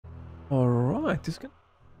Alright, this is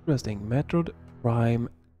interesting. Metroid Prime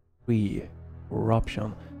 3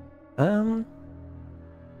 Corruption.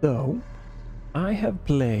 So I have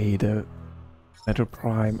played Metroid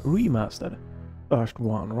Prime Remastered, first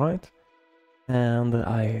one, right? And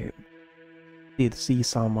I did see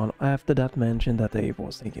someone after that mention that they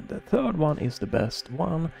was thinking the third one is the best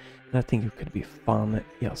one, and I think it could be fun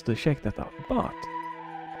just to check that out. But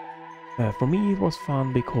for me it was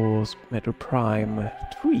fun because Metroid Prime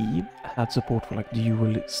 3 had support for like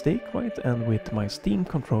dual stick, right? And with my Steam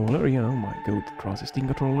controller, you know, my good trusty Steam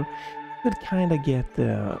controller, you could kind of get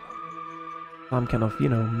some kind of, you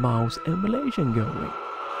know, mouse emulation going,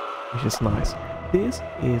 which is nice. This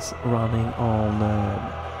is running on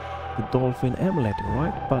the Dolphin emulator,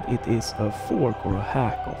 right? But it is a fork or a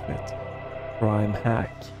hack of it,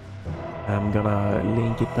 PrimeHack. I'm gonna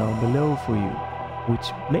link it down below for you,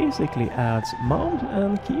 which basically adds mouse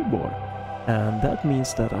and keyboard, and that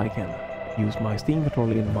means that I can use my Steam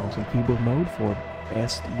controller in mouse and keyboard mode for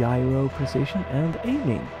best gyro precision and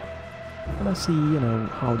aiming. And I see, you know,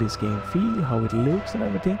 how this game feels, how it looks and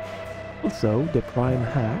everything. Also, the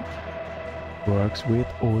PrimeHack works with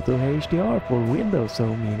auto HDR for Windows,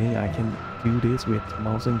 so meaning I can do this with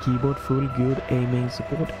mouse and keyboard, full good aiming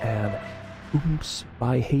support, and oops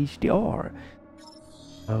by HDR.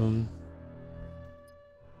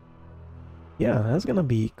 Yeah, that's gonna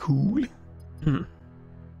be cool.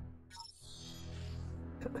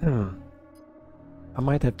 I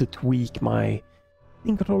might have to tweak my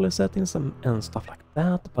Steam controller settings and stuff like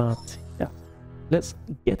that, but yeah, let's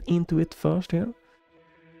get into it first here.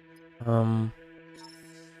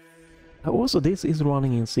 Also, this is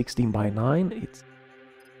running in 16:9.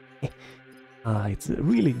 It's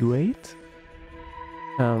really great.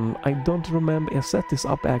 I don't remember. I set this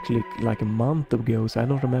up actually like a month ago, so I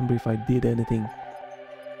don't remember if I did anything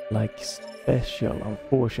like special,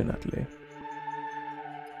 unfortunately.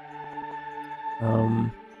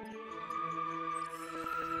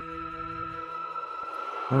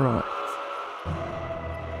 Alright.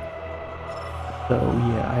 So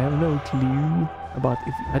yeah, I have no clue about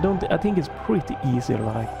if I think it's pretty easy,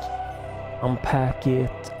 like unpack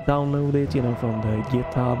it, download it, you know, from the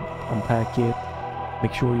GitHub, unpack it,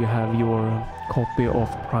 make sure you have your copy of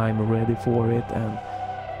Prime ready for it, and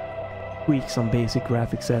tweak some basic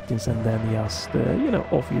graphic settings, and then just you know,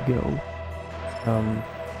 off you go.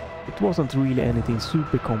 It wasn't really anything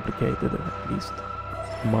super complicated, at least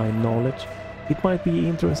to my knowledge. It might be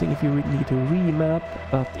interesting if you need to remap,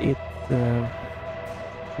 but it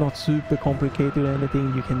not super complicated or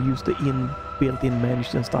anything. You can use the built-in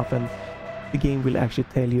menus and stuff, and the game will actually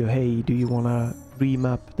tell you, hey, do you want to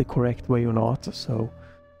remap the correct way or not? So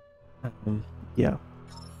yeah,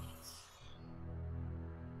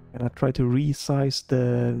 and I try to resize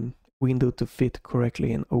the window to fit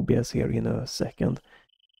correctly in OBS here in a second.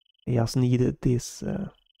 I just needed this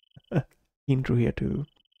intro here to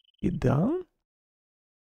be done.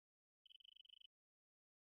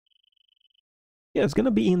 Yeah, it's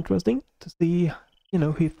gonna be interesting to see, you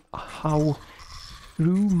know, how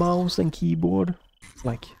through mouse and keyboard,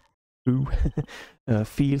 like through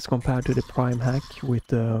feels compared to the PrimeHack with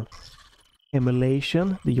the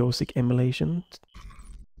emulation, the joystick emulation.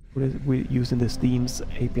 We're using the Steam's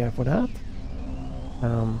API for that.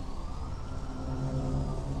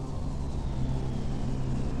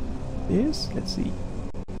 Let's see.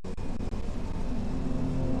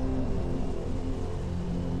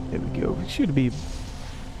 There we go. It should be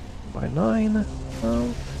by 9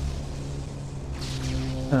 now.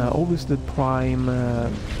 Obviously, Prime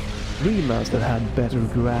Remastered had better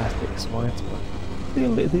graphics, right? But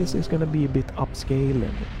still, this is gonna be a bit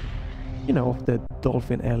upscaling. You know, of the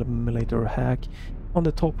Dolphin emulator hack. On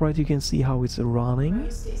the top right, you can see how it's running.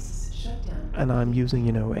 And I'm using,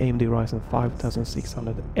 you know, AMD Ryzen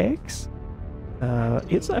 5600X.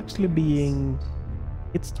 It's actually being...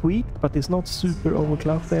 It's tweaked, but it's not super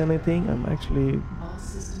overclocked or anything. I'm actually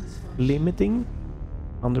limiting,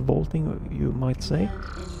 undervolting, you might say.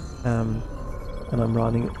 And I'm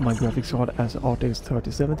running my graphics card as RTX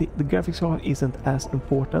 3070. The graphics card isn't as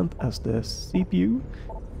important as the CPU,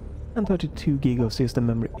 and 32 GB of system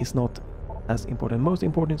memory is not as important. Most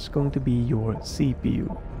important is going to be your CPU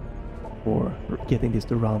for getting this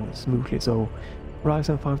to run smoothly. So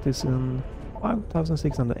Ryzen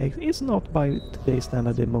 5600X is not by today's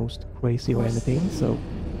standard the most crazy or anything, so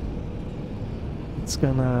it's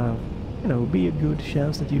gonna, you know, be a good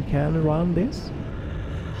chance that you can run this.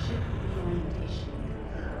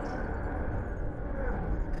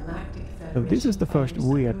 So this is the first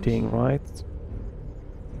weird thing, right?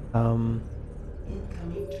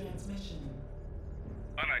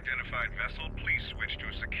 Unidentified vessel, please switch to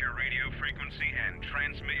a secure radio frequency and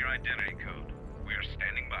transmit your identity code. We are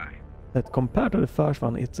standing by. That compared to the first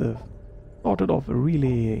one, it's started off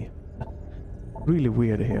really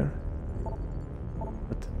weird here.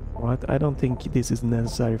 But right, I don't think this is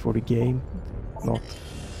necessary for the game. Not.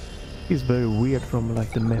 It's very weird from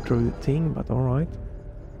like the Metroid thing, but all right.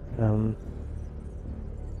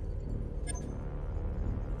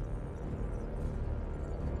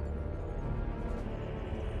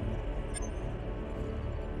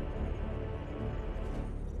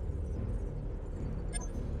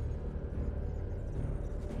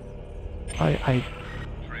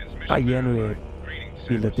 I generally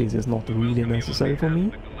feel that this is not really necessary for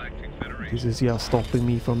me. This is just stopping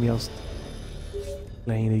me from just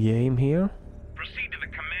playing the game here. Proceed to the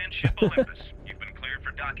command ship Olympus. You've been cleared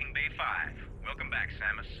for docking bay 5. Welcome back,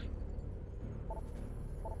 Samus.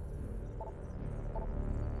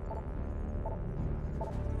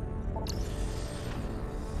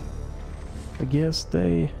 I guess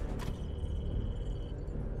they...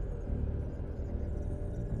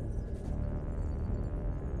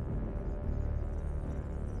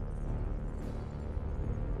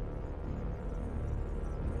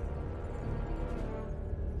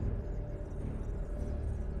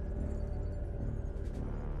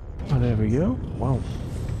 Oh, there we go. Wow.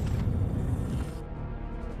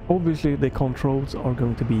 Obviously the controls are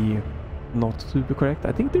going to be not super correct.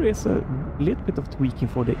 I think there is a little bit of tweaking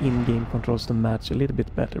for the in-game controls to match a little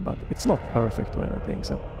bit better, but it's not perfect or anything,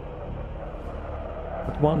 so...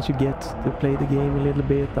 But once you get to play the game a little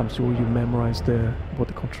bit, I'm sure you memorize what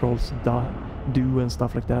the controls do and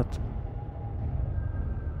stuff like that.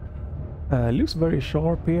 Looks very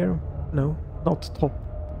sharp here. No, not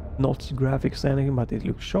top-notch graphics or anything, but it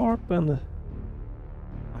looks sharp, and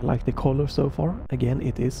I like the color so far. Again,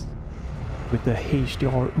 it is with the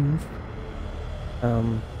HDR oomph.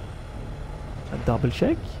 A double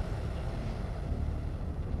check.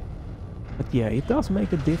 But yeah, it does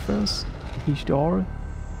make a difference. HDR.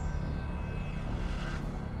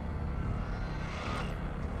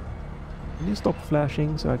 Can you stop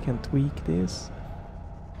flashing so I can tweak this?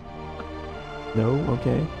 No,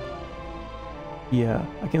 okay. Yeah,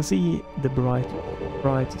 I can see the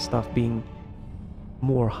bright stuff being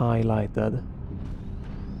more highlighted.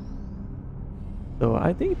 So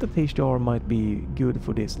I think that HDR might be good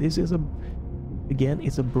for this. This is again,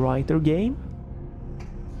 it's a brighter game.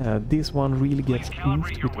 This one really gets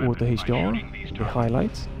oofed with auto HDR, the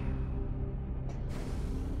highlights.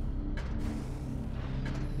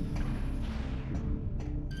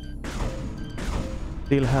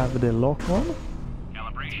 Still have the lock on.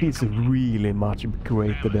 It's really much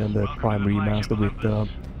greater than the Prime Remaster with the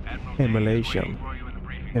emulation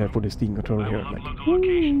for the Steam controller here. Like,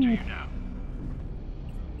 woo!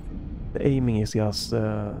 The aiming is just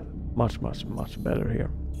much better here.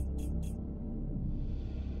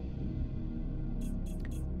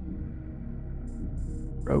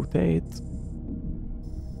 Rotate.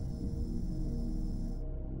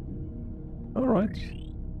 All right.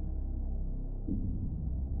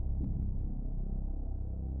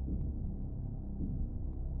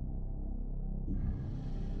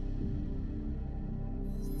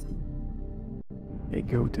 Okay,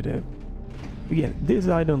 go to the... Again, this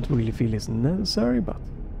I don't really feel is necessary, but...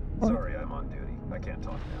 Sorry, I'm on duty. I can't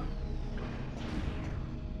talk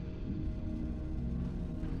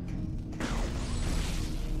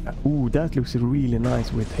now. Ooh, that looks really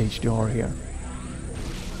nice with HDR here.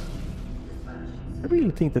 I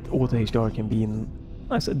really think that auto HDR can be a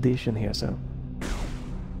nice addition here, so...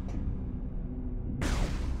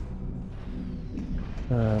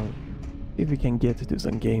 if we can get to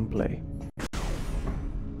some gameplay.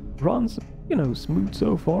 Runs, you know, smooth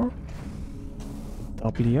so far.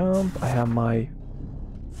 Double jump, I have my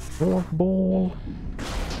north ball.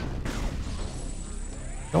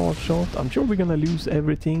 Dart shot. I'm sure we're gonna lose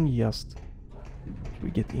everything, just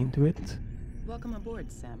we get into it. Welcome aboard,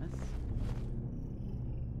 Samus.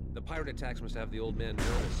 The pirate attacks must have the old man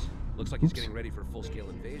nervous. Looks like he's getting ready for full-scale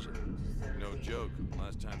invasion. No joke.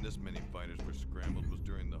 Last time this many fighters were scrambled was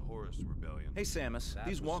during the Horus Rebellion. Hey, Samus. That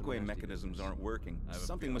These was walkway some nasty mechanisms business. aren't working. I have a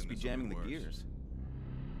Something must be feeling jamming the this will be worse. gears.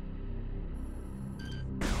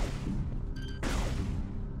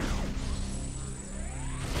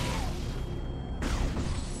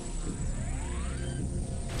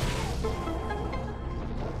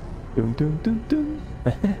 Dun dun dun dun.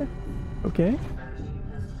 Okay.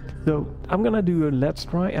 So I'm gonna do a let's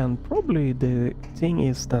try, and probably the thing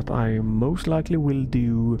is that I most likely will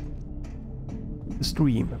do a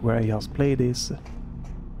stream where I just play this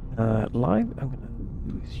live. I'm gonna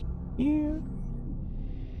do this here.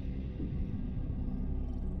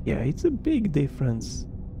 Yeah, it's a big difference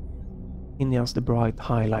in just the bright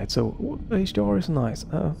highlight. So the HDR is nice.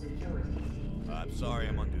 I'm sorry,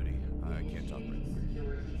 I'm on duty. I can't talk right now.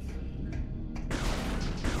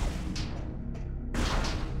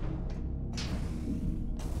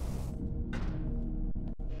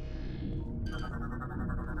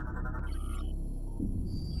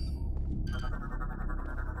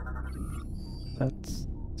 That's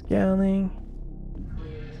scanning.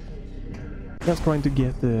 Just trying to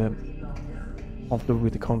get after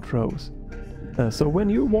with the controls. So when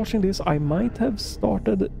you're watching this, I might have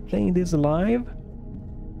started playing this live.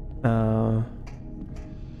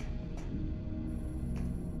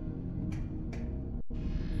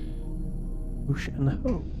 Push and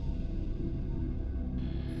hold.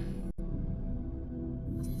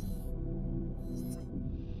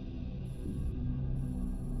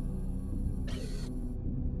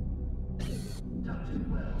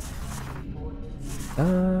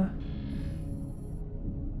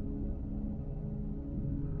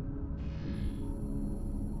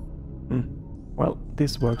 Well,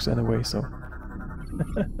 this works anyway, so.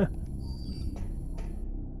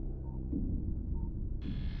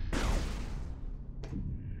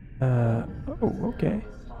 Oh, okay.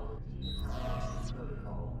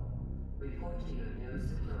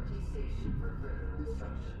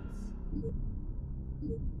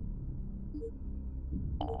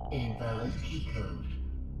 Invalid key code.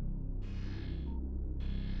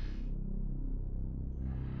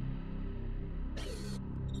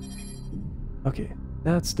 Okay,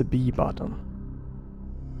 that's the B button.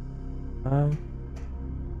 There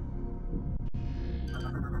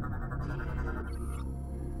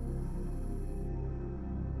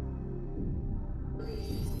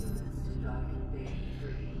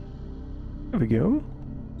we go.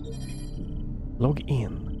 Log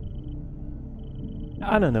in.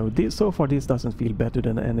 I don't know. So far, this doesn't feel better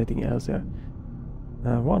than anything else here.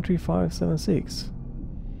 13576.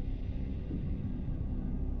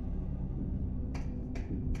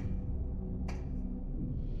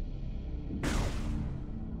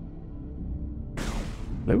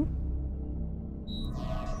 Hello?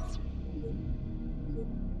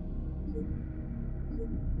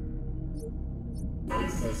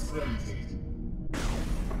 Access granted.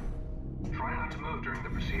 Try not to move during the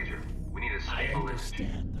procedure. We need a stable image.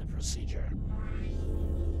 the procedure.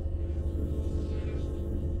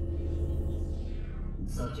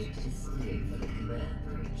 Subject is cleared for the command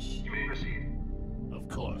bridge. You may proceed. Of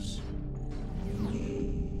course.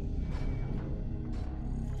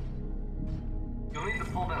 You'll need to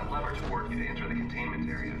pull that lever toward you to enter the containment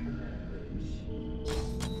area.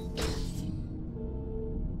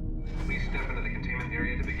 Please step into the containment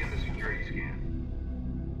area to begin the security scan.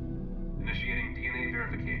 Initiating DNA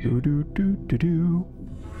verification.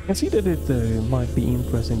 I can see that it might be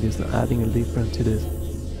interesting, this adding a difference to this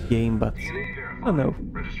game, but DNA verified. I don't know.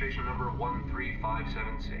 Registration number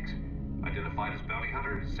 13576. Identified as bounty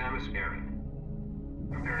hunter Samus Aran.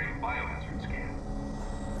 Preparing biohazard scan.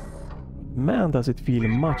 Man, does it feel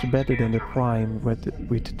much better than the Prime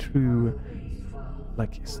with true,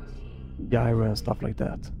 like, gyro and stuff like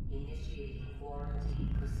that.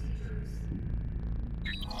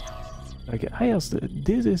 Okay,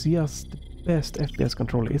 this is just the best FPS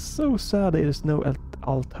controller. It's so sad there is no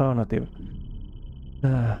alternative.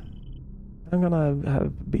 I'm gonna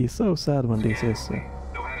be so sad when this is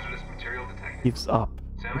No hazardous material detected. gives up.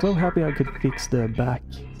 I'm so happy I could fix the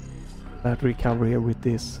battery cover here with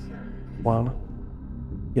this one.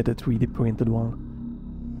 Get a 3D printed one.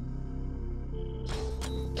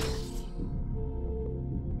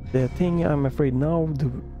 The thing I'm afraid now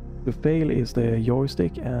to fail is the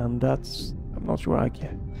joystick, and that's, I'm not sure I'm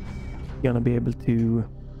gonna be able to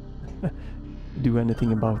do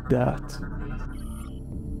anything about that.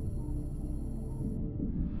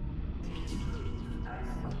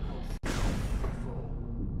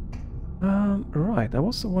 Right, I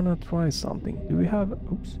also wanna try something. Do we have,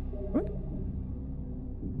 oops, what?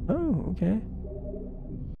 Oh, okay.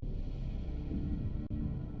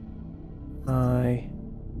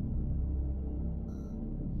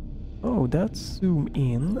 Oh, that's zoom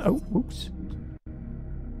in. Oh, oops.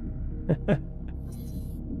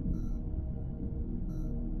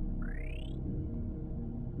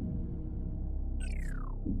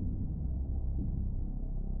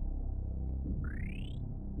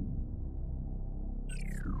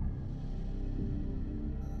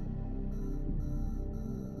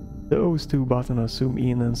 Those two buttons are zoom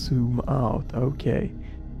in and zoom out. Okay.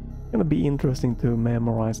 Gonna be interesting to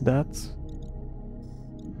memorize that.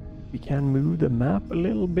 We can move the map a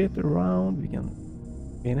little bit around. We can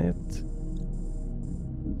spin it.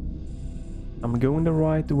 I'm going the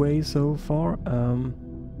right way so far.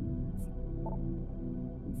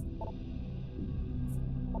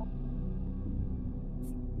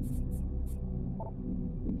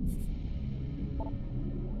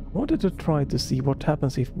 wanted to try to see what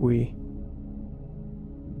happens if we...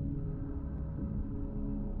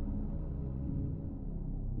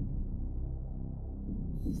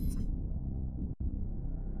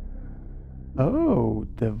 Oh,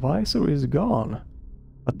 the visor is gone.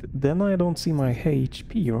 But then I don't see my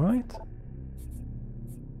HP, right?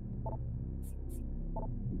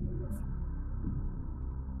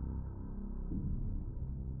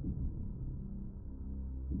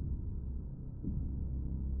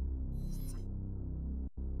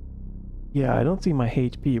 Yeah, I don't see my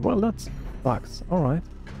HP. Well, that sucks. Alright.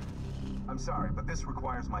 I'm sorry, but this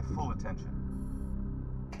requires my full attention.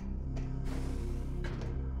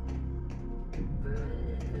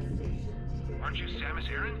 Aren't you Samus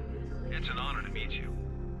Aran? It's an honor to meet you.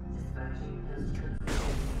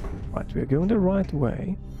 Right, we're going the right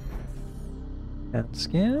way. And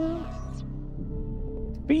scan.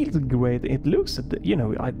 It feels great. It looks, you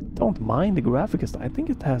know, I don't mind the graphics. I think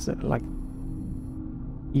it has like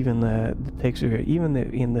even the texture, even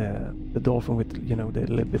in the Dolphin with, you know, the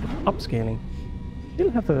little bit of upscaling, still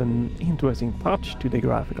have an interesting touch to the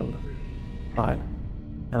graphical style.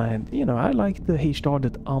 And you know, I like the HDR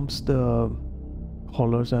that amps the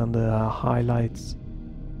colors and the highlights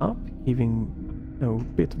up, giving, you know, a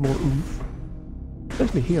bit more oomph.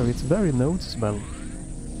 Especially here, it's very noticeable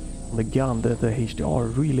on the gun that the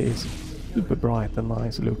HDR really is super bright and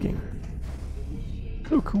nice looking.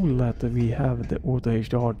 So cool that we have the auto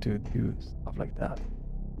HDR to do stuff like that.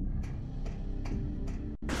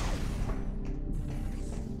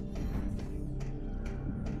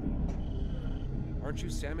 Aren't you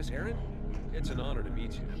Samus Aran? It's an honor to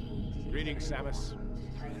meet you. Greetings, Samus.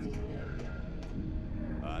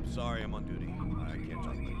 I'm sorry, I'm on duty. I can't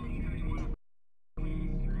talk later.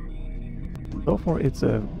 So far it's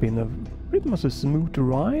been a pretty much a smooth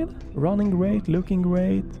ride, running great, looking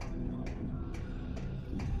great.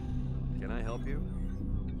 Can I help you?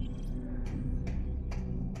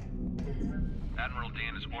 Admiral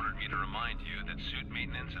Dan has ordered me to remind you that suit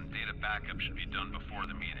maintenance and data backup should be done before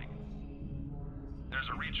the meeting. There's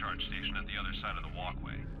a recharge station at the other side of the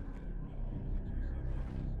walkway.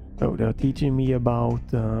 So they're teaching me about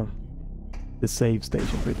the save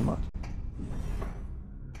station pretty much.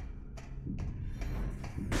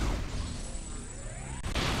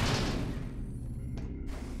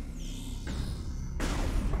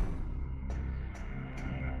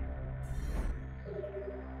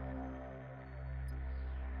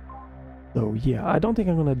 So yeah, I don't think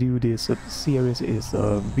I'm gonna do this series is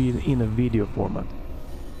in a video format.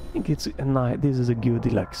 I think it's a nice, this is a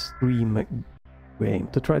good like stream game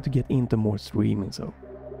to try to get into more streaming. So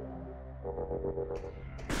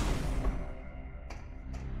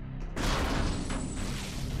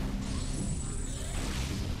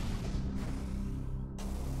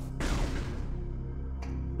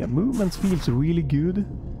yeah, movements feels really good.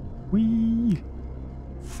 Whee!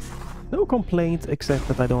 No complaints except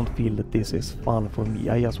that I don't feel that this is fun for me.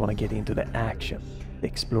 I just want to get into the action, the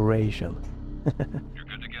exploration. You're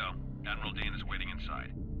good to go. Admiral Dan is waiting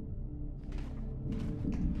inside.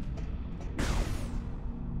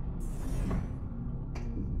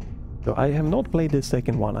 So I have not played the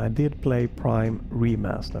second one. I did play Prime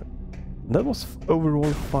Remaster. That was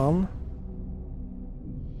overall fun.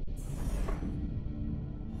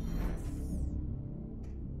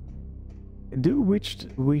 I do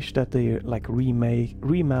wish that they like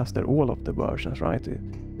remaster all of the versions, right?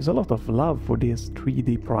 There's a lot of love for this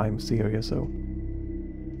 3D Prime series, so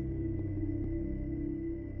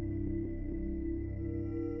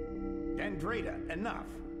Andreda, enough.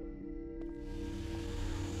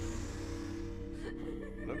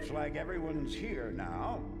 Looks like everyone's here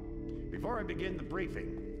now. Before I begin the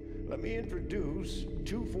briefing, let me introduce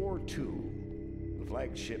 242, the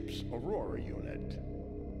flagship's Aurora unit.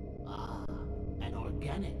 Ah, an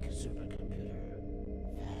organic supercomputer.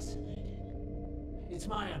 Fascinating. It's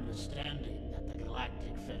my understanding that the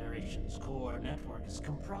Galactic Federation's core network is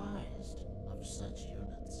comprised of such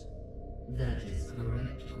units. That is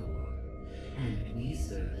correct, Core. And we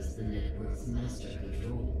serve as the network's master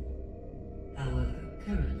control. However,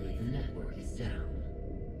 currently the network is down.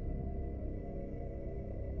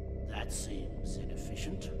 That seems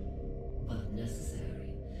inefficient. But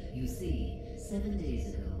necessary. You see, 7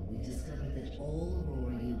 days ago, we discovered that all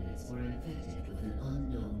Aurora units were infected with an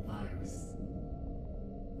unknown virus.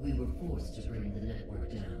 We were forced to bring the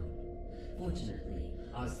network down. Fortunately,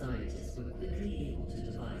 our scientists were quickly able to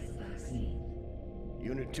devise a vaccine.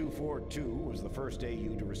 Unit 242 was the first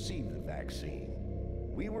AU to receive the vaccine.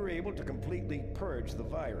 We were able to completely purge the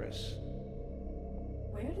virus.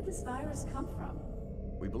 Where did this virus come from?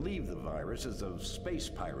 We believe the virus is of space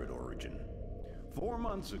pirate origin. 4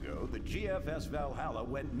 months ago, the GFS Valhalla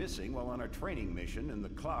went missing while on a training mission in the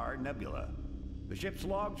Klar Nebula. The ship's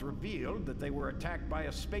logs revealed that they were attacked by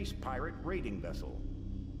a space pirate raiding vessel.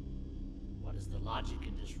 What is the logic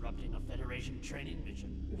in disrupting a Federation training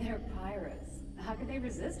mission? They're pirates. How could they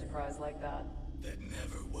resist a prize like that? That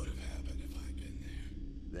never would have happened if I'd been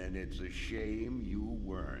there. Then it's a shame you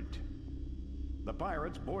weren't. The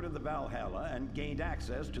pirates boarded the Valhalla and gained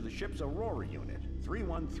access to the ship's Aurora unit,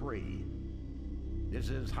 313. This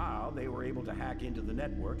is how they were able to hack into the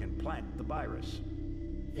network and plant the virus.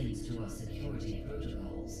 Thanks to our security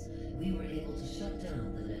protocols, we were able to shut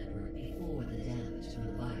down the network before the damage from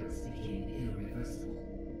the virus became irreversible.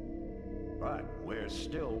 But we're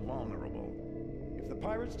still vulnerable. If the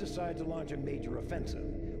pirates decide to launch a major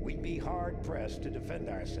offensive, we'd be hard-pressed to defend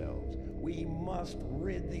ourselves. We must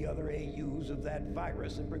rid the other AUs of that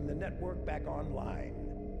virus and bring the network back online.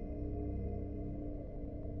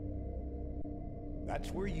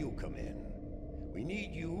 That's where you come in. We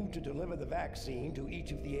need you to deliver the vaccine to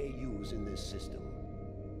each of the AUs in this system.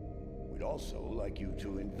 We'd also like you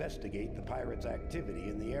to investigate the pirates' activity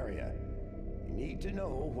in the area. You need to know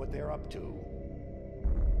what they're up to.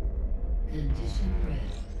 Condition red.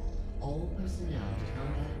 All personnel to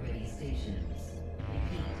combat-ready stations.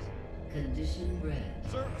 Repeat. Condition red.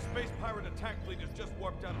 Sir, a space pirate attack fleet has just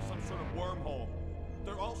warped out of some sort of wormhole.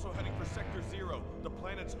 They're also heading for Sector 0, the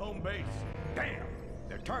planet's home base. Damn!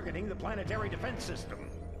 They're targeting the planetary defense system.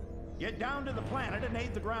 Get down to the planet and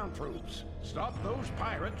aid the ground troops. Stop those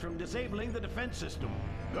pirates from disabling the defense system.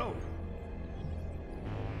 Go!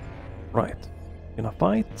 Right. Gonna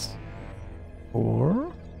fight.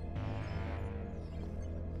 Or...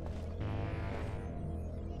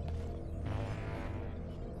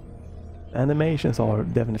 animations are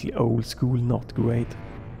definitely old school, not great.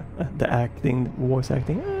 The acting, voice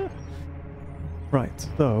acting, Right,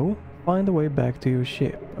 so, find a way back to your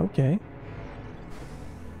ship. Okay.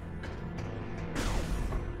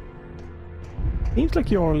 Seems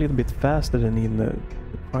like you're a little bit faster than in the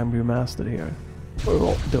Prime Remastered here.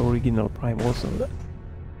 Or the original Prime also.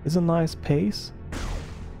 It's a nice pace.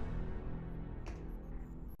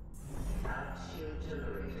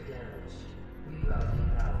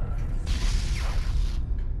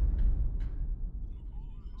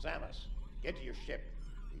 Samus, get to your ship.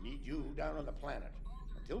 We need you down on the planet.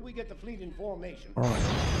 Until we get the fleet in formation. Alright.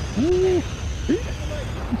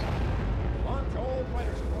 Launch all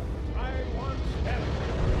fighter squadrons. I want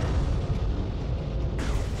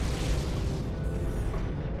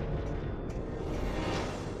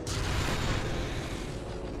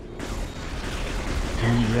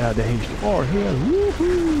Yeah, the HDR here.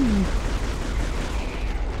 Woohoo!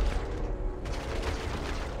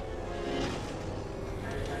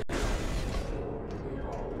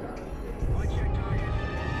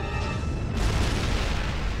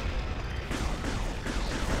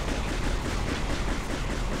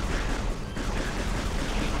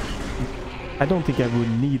 I don't think I would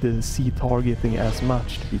need the C targeting as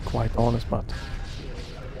much, to be quite honest, but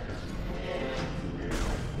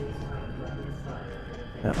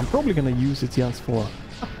I'm probably gonna use it just for,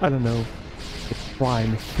 I don't know, the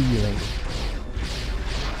prime feeling.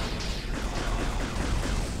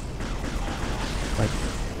 Like,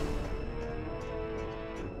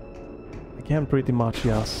 I can pretty much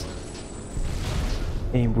just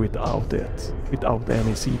aim without it, without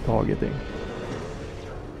any C targeting.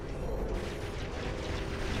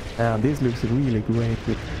 And this looks really great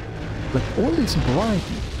with like all this bright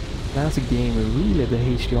classic game, really the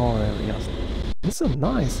HDR areas. It's so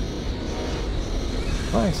nice.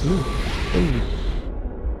 Nice look. Hey.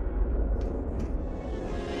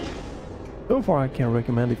 So far I can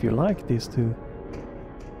recommend, if you like this, to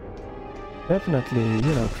definitely,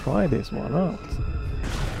 you know, try this one out.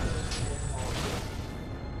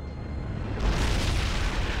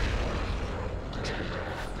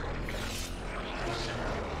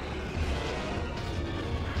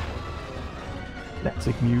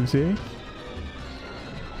 Classic music.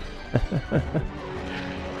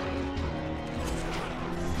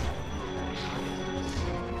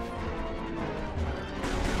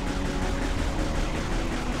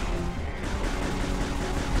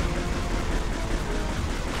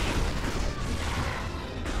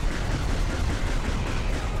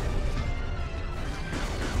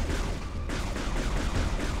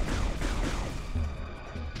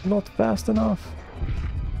 Not fast enough.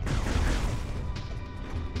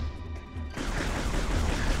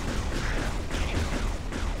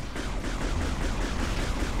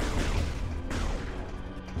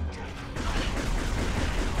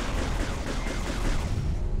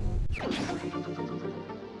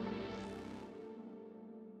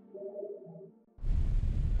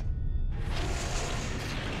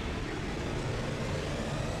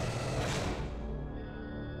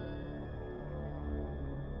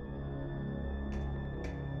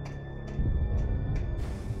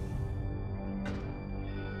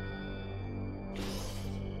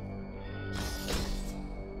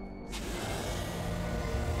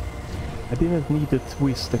 I didn't need to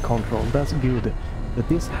twist the control, that's good. But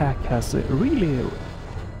this hack has really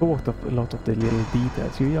thought of a lot of the little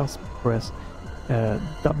details. You just press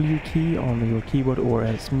W key on your keyboard, or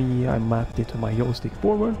as me, I mapped it to my joystick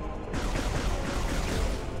forward.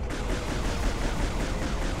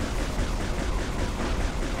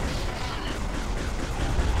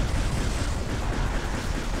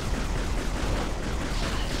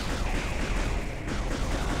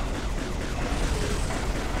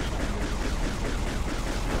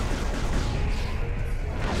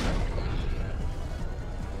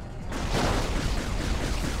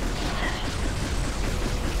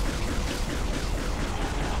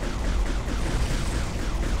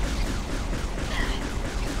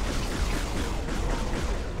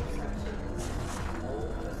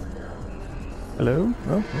 Hello?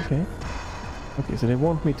 Oh, okay. Okay, so they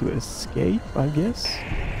want me to escape, I guess.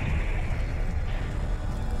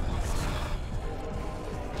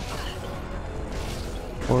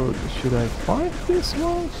 Or should I fight this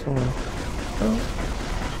one? Or oh.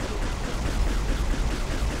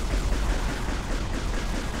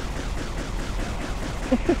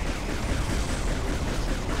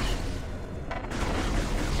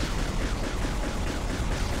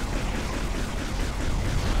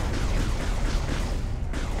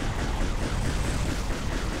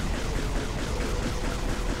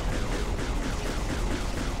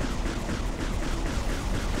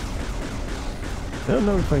 I don't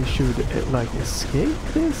know if I should like escape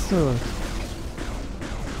this or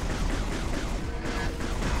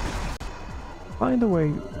find a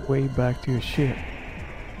way back to your ship.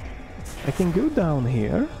 I can go down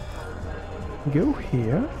here, go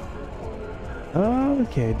here.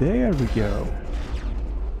 Okay, there we go.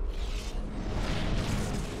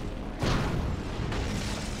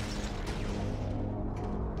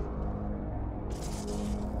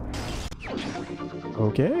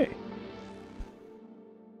 Okay.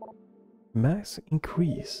 Mass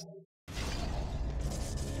increase.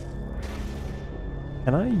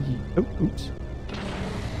 Can I... Oh, oops.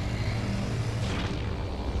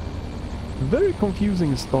 Very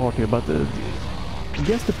confusing start here, but I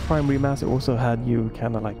guess the Prime Remaster also had you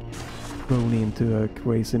kind of like thrown into a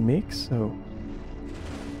crazy mix, so...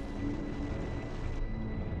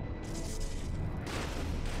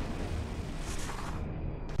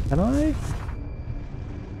 Can I?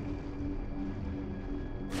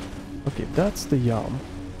 Okay, that's the yum.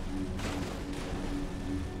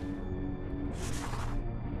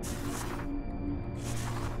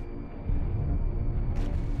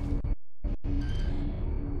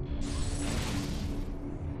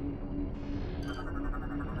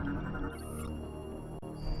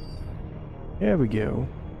 There we go.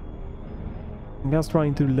 I'm just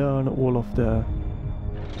trying to learn all of the...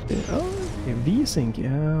 Oh, okay, V-Sync.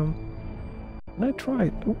 Can I try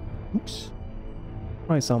it? Oh, oops.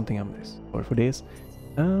 Try something on this. Sorry for this.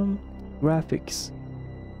 Graphics.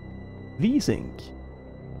 V-Sync.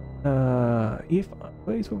 If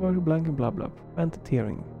ways for virtual blank and blah blah. Prevent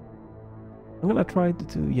tearing. I'm gonna try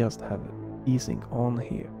to just have V-Sync on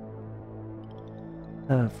here.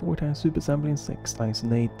 4 times super sampling, 6 times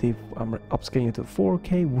native. I'm upscaling to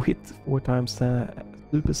 4K with 4 times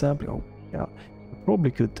super sampling. Oh yeah, I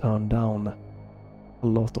probably could turn down a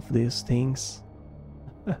lot of these things.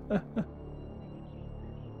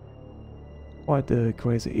 Quite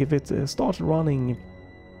crazy. If it starts running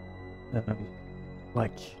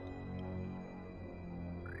like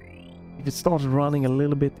if it starts running a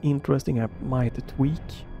little bit interesting, I might tweak.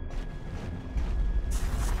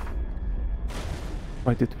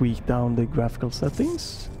 Try to tweak down the graphical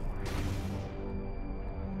settings.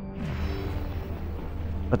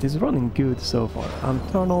 But it's running good so far. I'll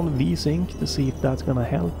turn on V-Sync to see if that's gonna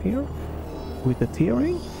help here with the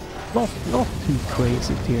tearing. Not too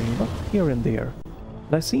crazy tearing, but here and there.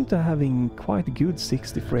 And I seem to having quite good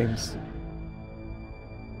 60 frames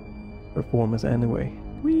performance anyway.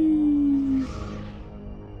 Whee!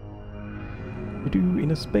 You do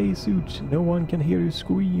in a spacesuit, no one can hear you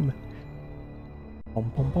scream. Pom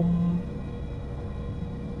pom pom.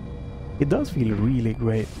 It does feel really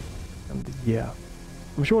great, and yeah,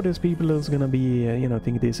 I'm sure there's people who's gonna be, you know,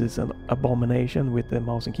 think this is an abomination with the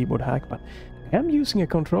mouse and keyboard hack, but I am using a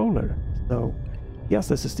controller, so yes,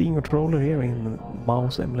 there's a Steam controller here in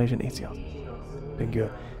mouse emulation. It's just been good.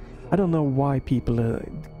 I don't know why people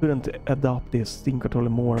couldn't adopt this Steam controller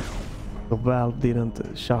more, so Valve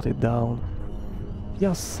didn't shut it down.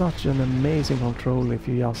 Just such an amazing controller if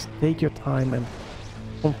you just take your time and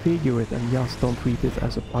configure it and just don't treat it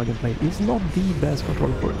as a plug and play. It's not the best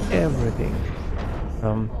controller for everything.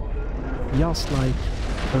 Just like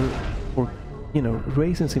for, you know,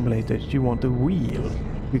 racing simulators, you want a wheel.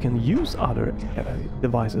 You can use other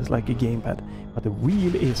devices like a gamepad, but the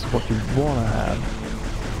wheel is what you wanna have.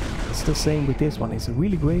 It's the same with this one. It's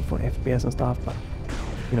really great for FPS and stuff, but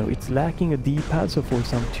you know, it's lacking a D-pad. So for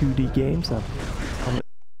some 2D games and some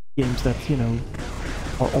games that, you know,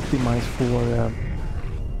 are optimized for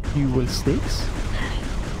dual sticks,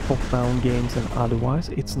 top-down games and otherwise,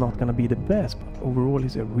 it's not gonna be the best. But overall,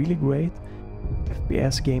 it's a really great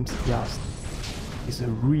FPS games. Just is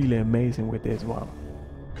really amazing with this one,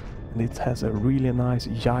 and it has a really nice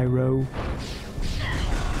gyro.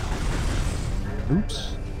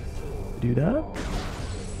 Oops, do that.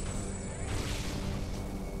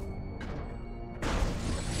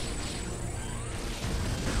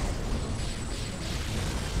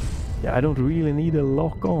 Yeah, I don't really need a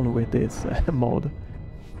lock-on with this mod,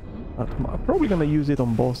 but I'm probably gonna use it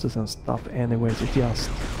on bosses and stuff anyways.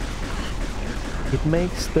 It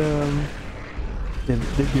makes the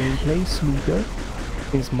gameplay smoother,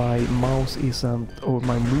 since my mouse isn't, or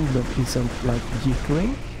my movement isn't like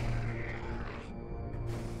jittering.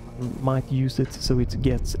 I might use it so it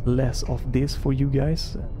gets less of this for you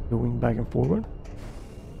guys, going back and forward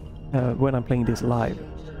when I'm playing this live.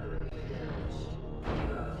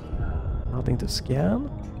 Nothing to scan.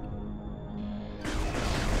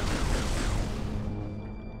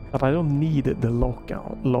 But I don't need the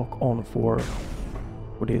lock-on for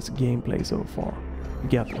this gameplay so far. You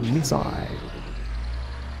get a missile.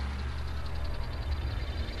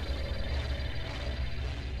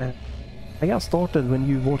 I got started when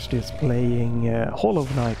you watched this playing Hollow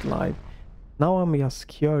Knight live. Now I'm just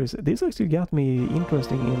curious. This actually got me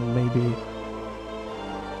interested in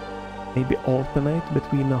maybe alternate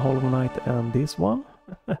between the Hollow Knight and this one.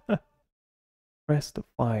 Press the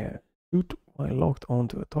fire. Shoot while locked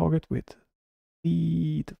onto a target with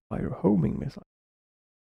the fire homing missile.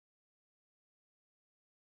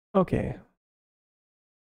 Okay.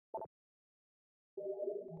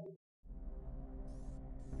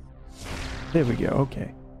 There we go,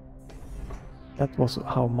 okay. That was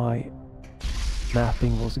how my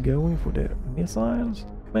mapping was going for the missiles.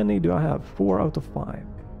 How many do I have? 4 out of 5.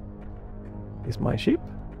 Is my ship?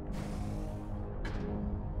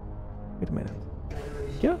 Wait a minute.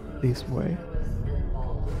 Yeah, this way.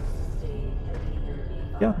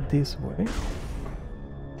 Yeah, this way.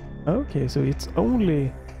 Okay, so it's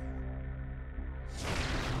only...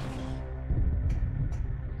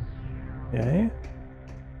 Okay.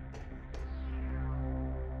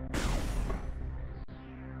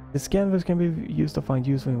 This canvas can be used to find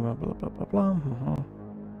useful blah blah blah blah blah.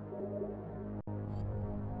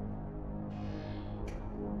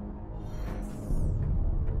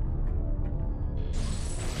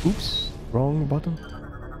 Oops, wrong button.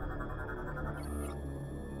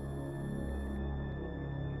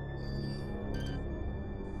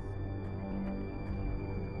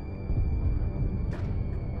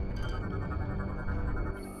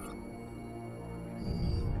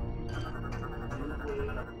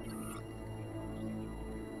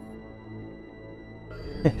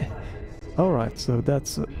 Alright, so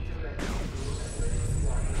that's...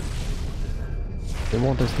 they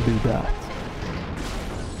want us to do that.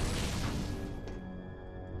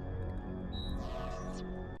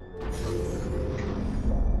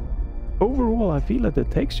 Overall, I feel that the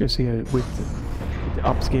textures here with the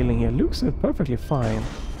upscaling here looks perfectly fine.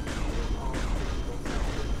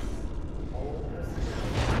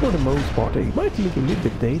 For the most part, it might look a little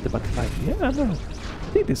bit dated, but like, yeah, I don't know. I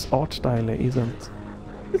think this art style isn't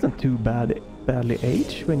too badly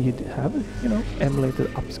aged when you have, you know, emulated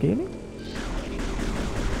upscaling.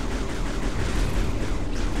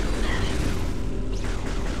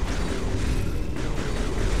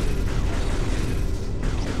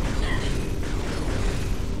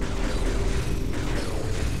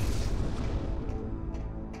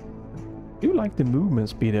 I do like the movement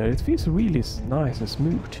speed there. It feels really nice and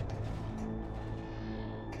smooth.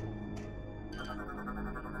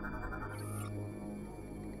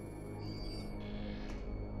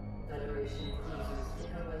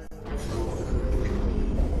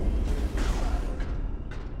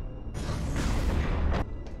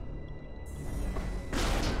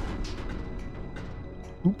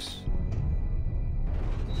 Oops.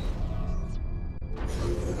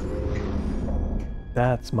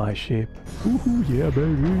 That's my ship. Woohoo, yeah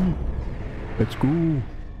baby. Let's go.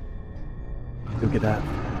 Look at that.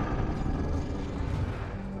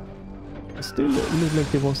 I still look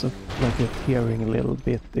like there was a tearing a little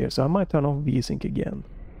bit there, so I might turn off VSync again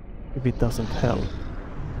if it doesn't help.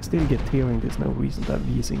 I still get tearing, there's no reason to have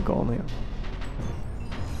VSync on here.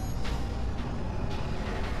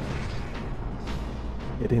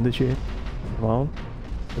 Get in the ship. Come on.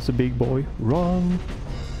 That's a big boy. Run!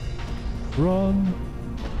 Run.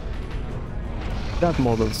 That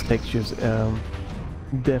model's textures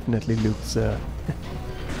definitely looks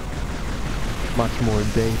much more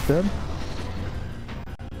dated.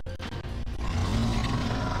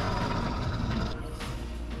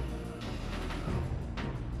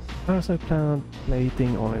 Parasite plant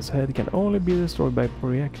plating on its head can only be destroyed by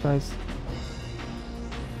projectiles.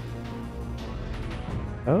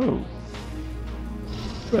 Oh.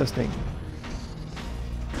 Interesting.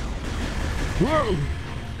 Whoa!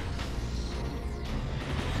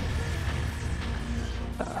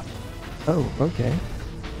 Oh, okay.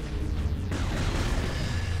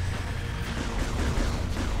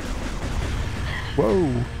 Whoa,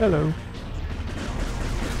 hello.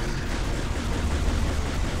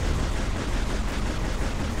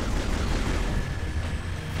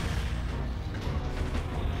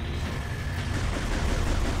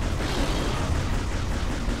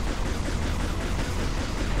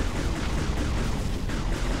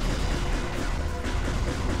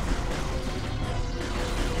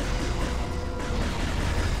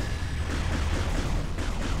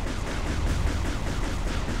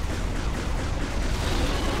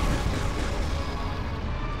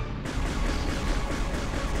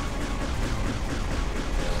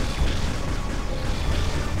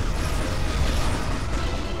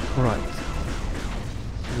 Right.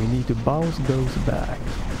 We need to bounce those back.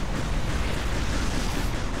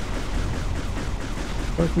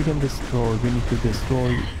 First we can destroy, we need to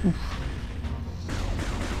destroy... Oof.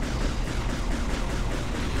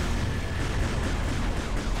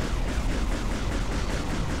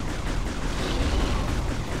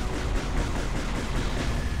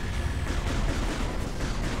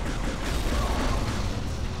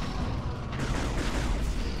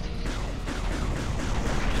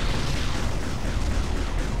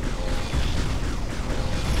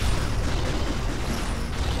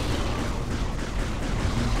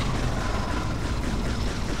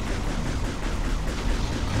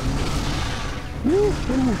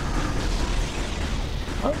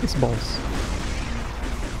 Nice boss.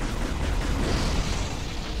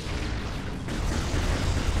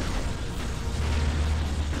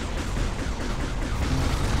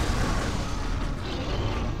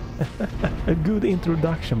 A good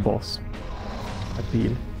introduction boss, I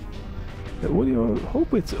feel. The audio,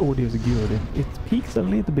 hope its audio is good. It peaks a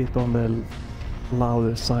little bit on the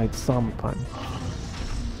louder side sometimes.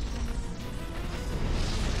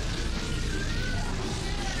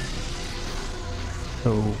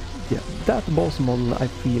 So yeah, that boss model I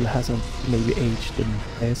feel hasn't maybe aged the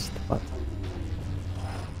best, but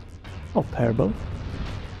not terrible.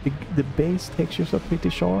 The base textures are pretty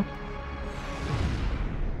sharp.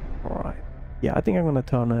 Alright. Yeah, I think I'm gonna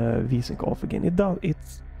turn VSync off again.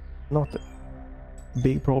 It's not a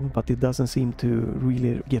big problem, but it doesn't seem to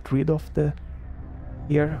really get rid of the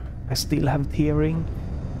here. I still have tearing,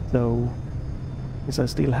 so since I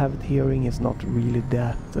still have tearing, it's not really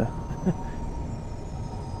that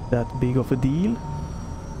that big of a deal.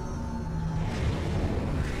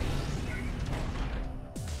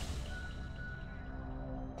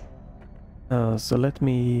 So let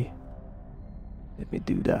me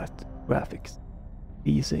do that. Graphics,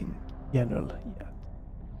 VSync, general.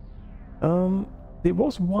 Yeah. There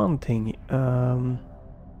was one thing. I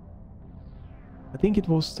think it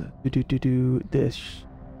was to do the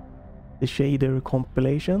shader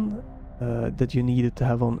compilation that you needed to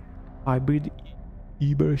have on hybrid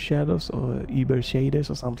Uber shadows or Uber shaders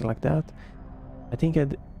or something like that. I think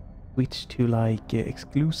I'd switched to like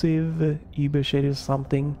exclusive Uber shaders or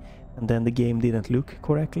something, and then the game didn't look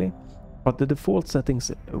correctly. But the default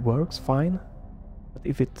settings works fine. But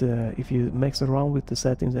if you mess around with the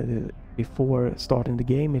settings before starting the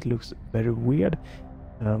game, it looks very weird.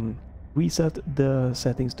 Reset the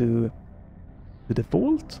settings to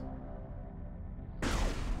default,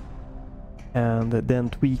 and then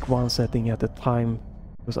tweak one setting at a time,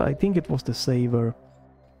 because I think it was the shader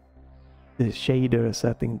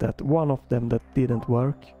setting, that one of them that didn't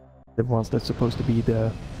work, the ones that's supposed to be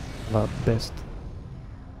the best,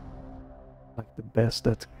 like the best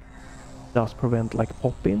that does prevent like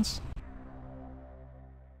pop-ins.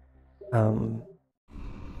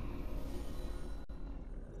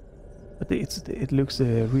 But it looks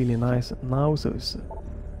really nice now, so it's a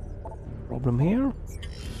problem here.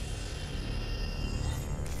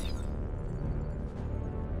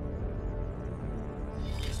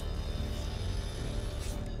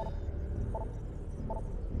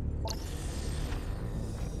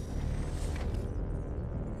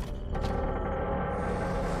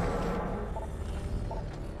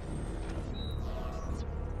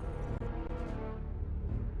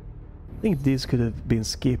 I think this could have been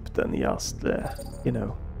skipped and just, you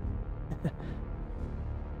know.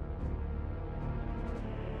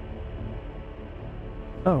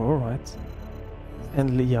 Oh, alright.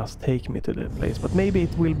 And just take me to the place. But maybe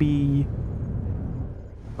it will be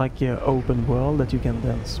like an open world that you can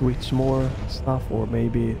then switch more stuff, or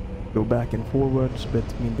maybe go back and forwards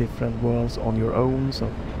between different worlds on your own, so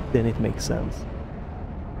then it makes sense.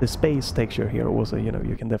 The space texture here also, you know,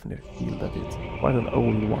 you can definitely feel that it's quite an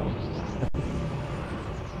old one.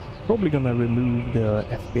 Probably gonna remove the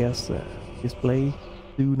FPS display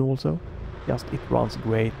soon also. Just it runs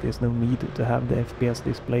great, there's no need to have the FPS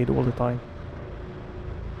displayed all the time.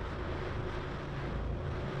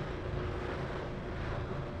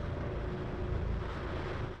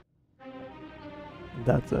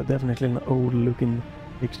 That's definitely an old looking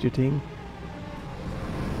texture thing.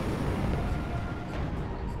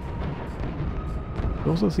 There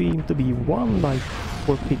also seems to be one like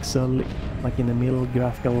 4 pixel like in the middle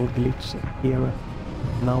graphical glitch here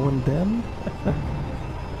now and then.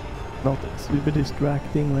 Not super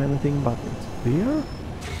distracting or anything, but it's there.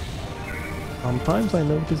 Sometimes I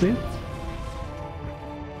notice it.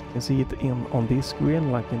 You can see it on this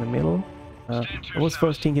screen, like in the middle. I was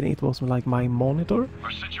first thinking it was like my monitor,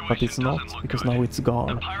 but it's not, because now it's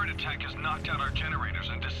gone. The pirate attack has knocked out our generators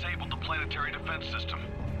and disabled the planetary defense system.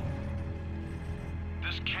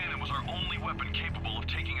 This cannon was our only weapon capable of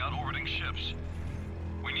taking out orbiting ships.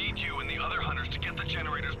 We need you and the other hunters to get the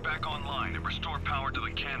generators back online and restore power to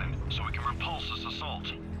the cannon, so we can repulse this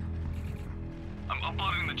assault. I'm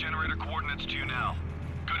uploading the generator coordinates to you now.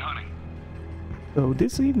 Good hunting. So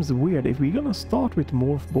this seems weird. If we're gonna start with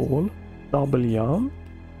Morph Ball, double jump,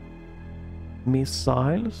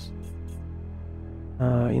 missiles.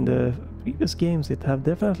 In the previous games it have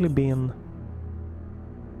definitely been...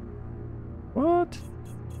 What?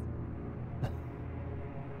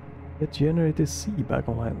 Get Generator C back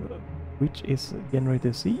online. Which is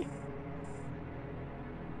Generator C?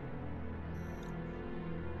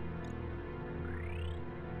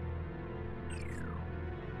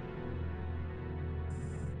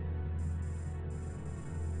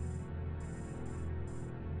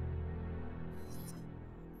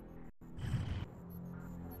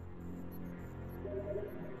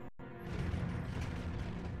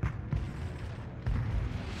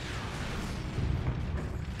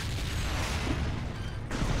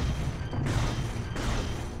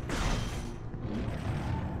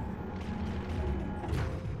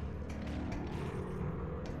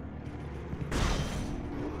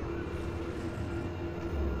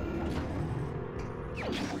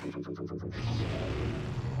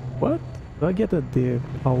 What? Do I get the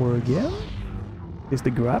power again? Is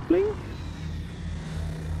the grappling?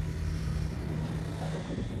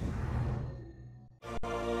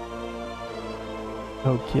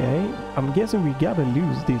 Okay, I'm guessing we gotta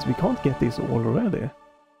lose this. We can't get this already.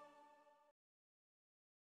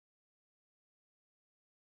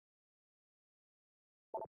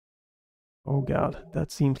 Oh god,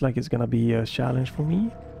 that seems like it's gonna be a challenge for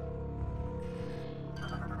me.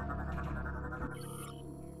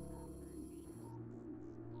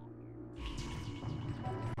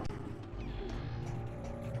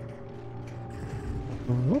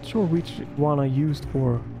 I'm not sure which one I used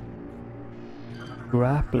for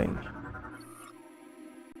grappling.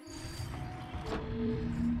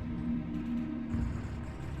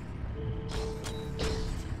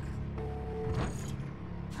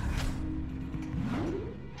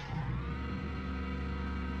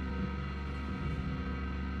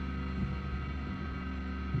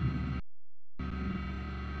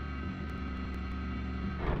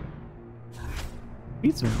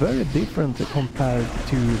 It's very different compared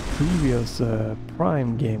to previous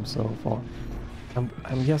Prime games so far.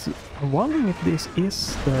 I'm just wondering if this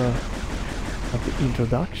is the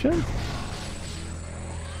introduction,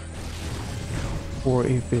 or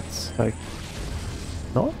if it's like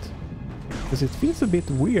not, because it feels a bit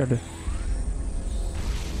weird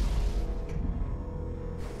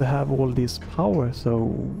to have all this power.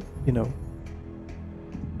 So, you know,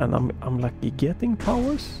 and I'm like getting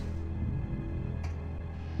powers.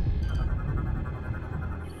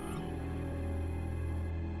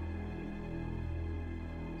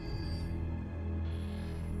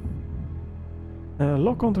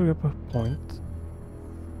 Lock onto a point,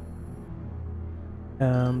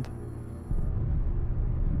 and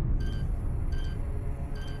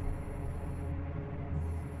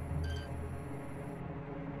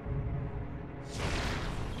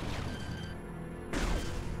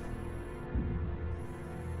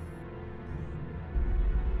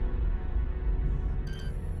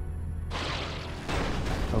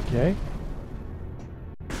okay.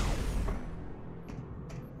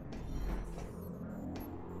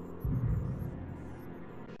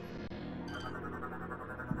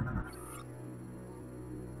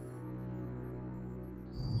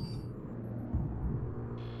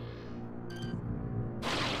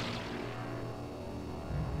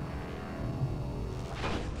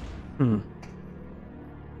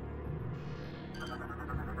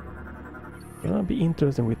 Gonna be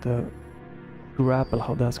interesting with the grapple,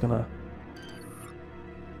 how that's gonna...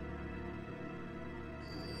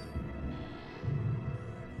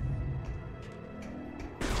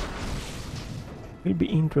 Will be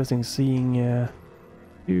interesting seeing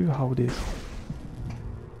how this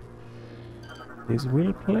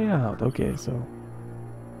will play out. Okay, so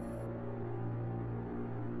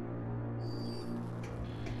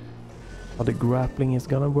how the grappling is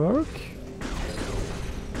gonna work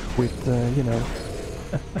with you know,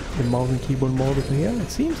 the mouse and keyboard mode here.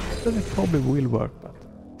 It seems that it probably will work, but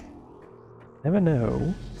never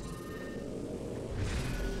know.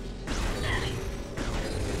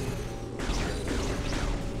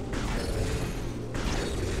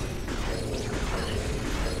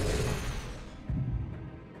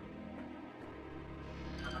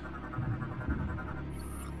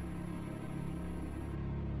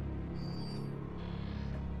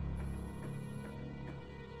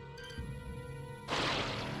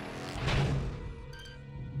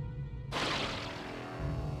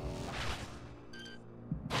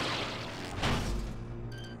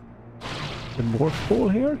 The morph ball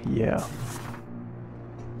here? Yeah.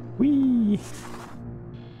 Whee!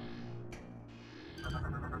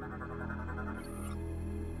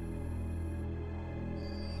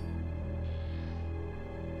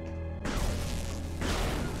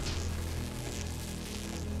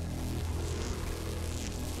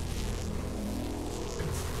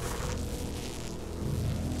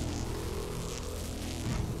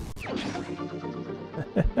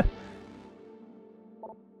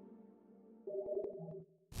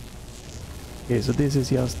 Okay, so this is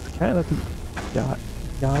just kind of to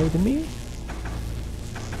guide me.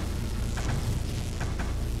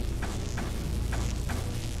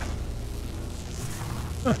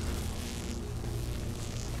 Huh.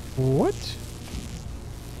 What?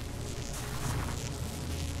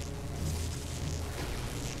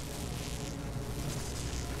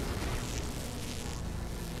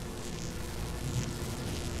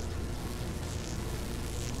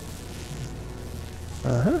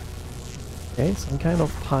 Uh-huh. Okay, some kind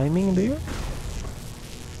of timing there.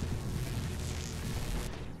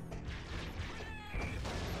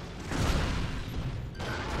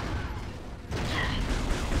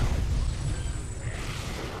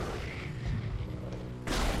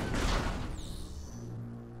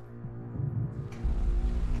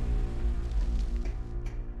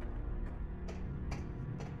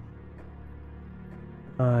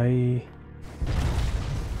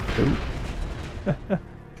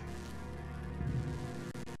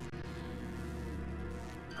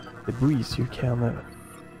 The breeze you can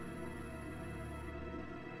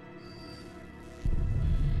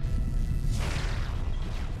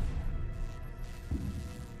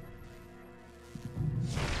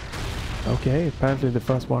okay, apparently the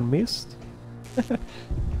first one missed.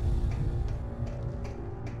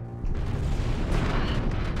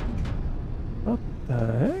 What the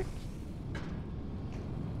heck?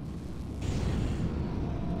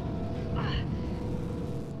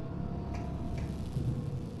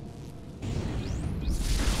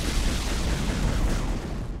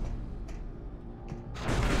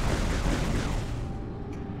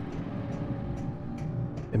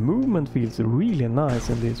 The movement feels really nice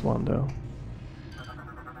in this one though.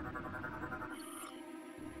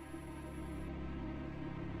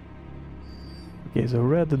 Okay, so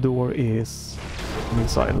red door is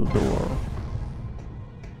missile door.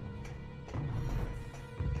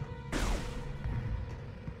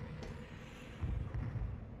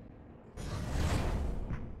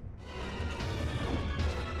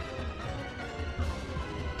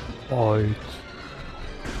 Fight.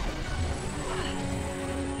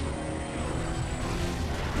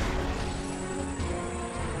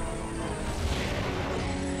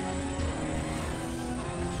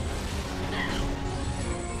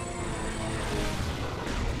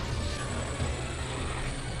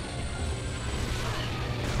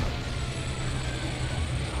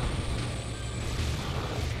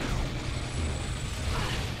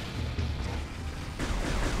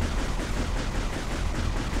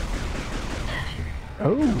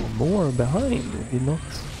 Oh, more behind. Did not.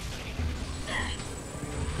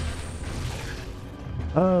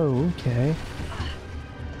 Oh, okay.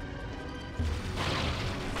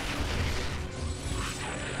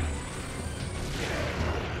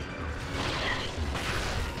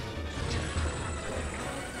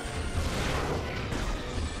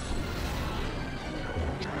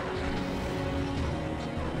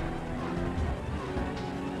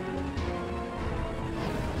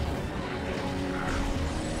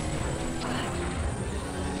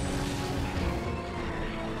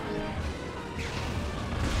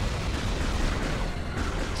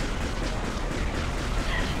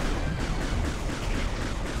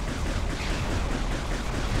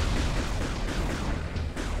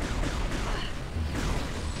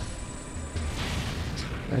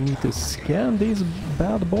 I need to scan these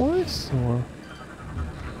bad boys, or...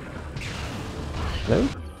 Hello?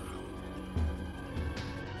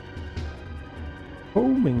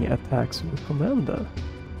 Homing attacks recommended.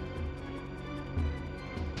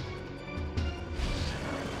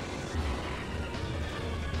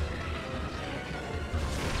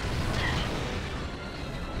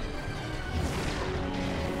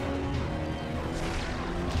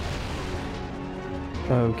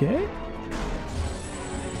 Okay.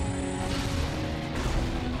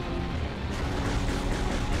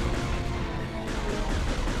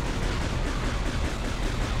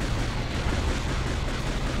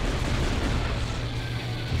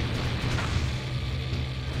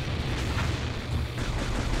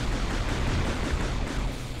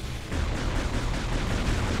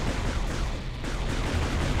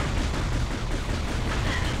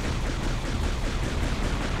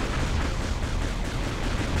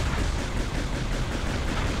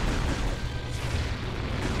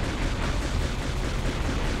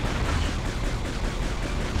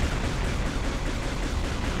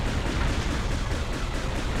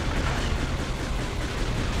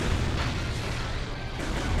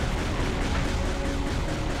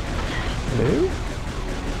 Hello?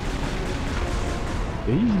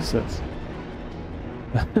 Jesus.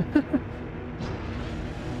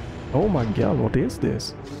 Oh my god, what is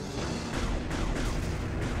this?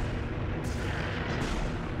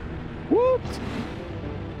 What?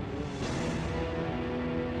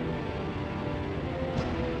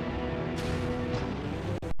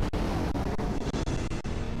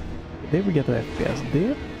 Did we get an FPS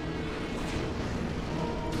there?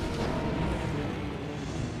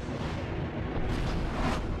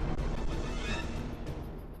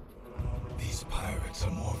 These pirates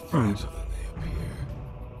are more fragile than they appear.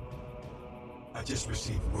 I just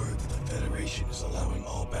received word that the Federation is allowing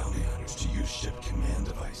all bounty hunters to use ship command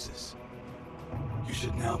devices. You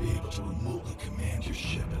should now be able to remotely command your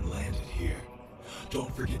ship and land it here.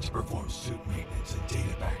 Don't forget to perform suit maintenance and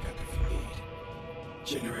data backup if you need.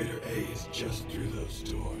 Generator A is just through those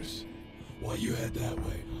doors. While you head that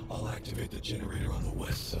way, I'll activate the generator on the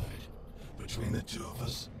west side. Between the two of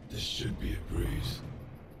us, this should be a breeze.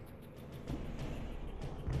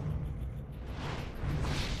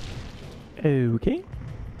 Okay.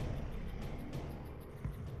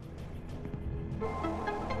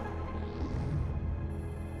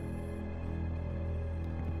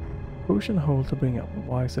 Push and hold to bring up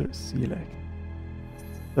visor select.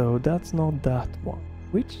 So that's not that one.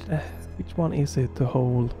 Which one is it to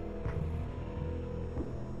hold?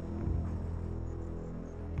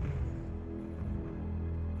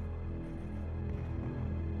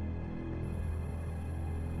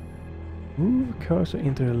 Move cursor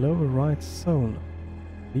into the lower right zone.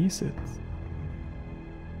 Release it.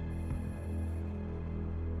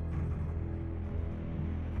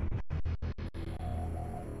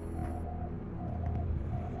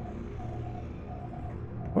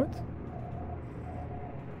 What?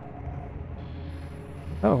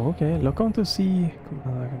 Oh, okay. Look on to see.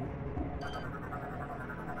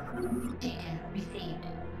 Data received.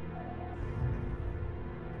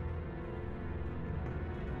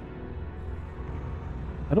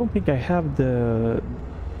 I don't think I have the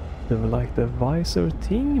visor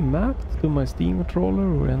thing mapped to my Steam controller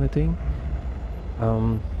or anything.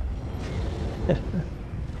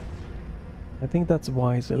 I think that's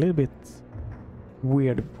why it's a little bit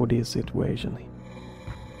weird for this situation.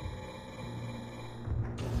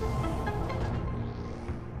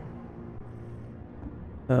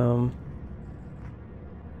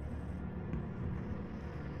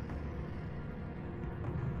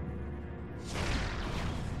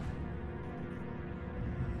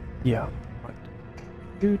 Yeah, right.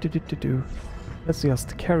 Do. Let's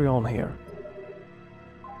just carry on here.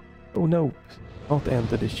 Oh no, not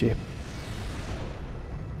enter the ship.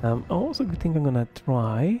 I also think I'm gonna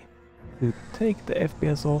try to take the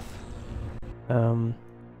FPS off. Turn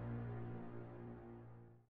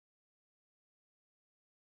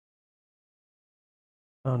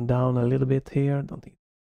down a little bit here. Don't think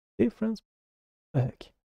difference.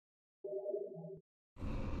 Heck.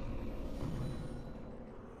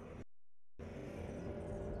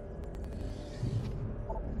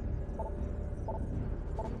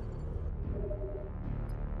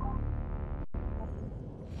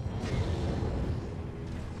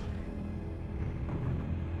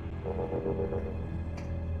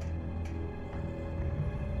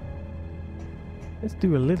 Let's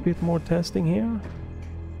do a little bit more testing here.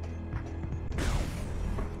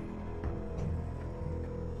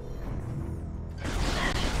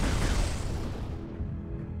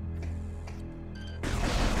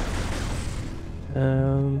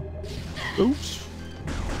 Oops.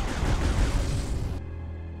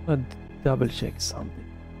 I'll double check something.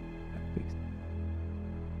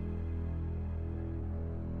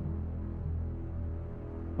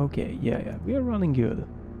 Okay, yeah, we are running good.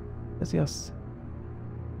 Let's just...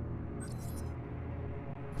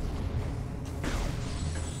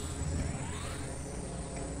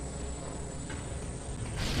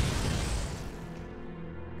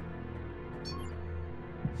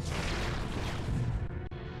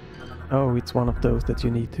 Oh, it's one of those that you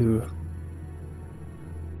need to...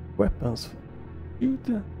 Weapons.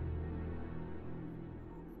 Shoot.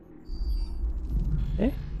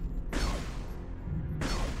 Eh?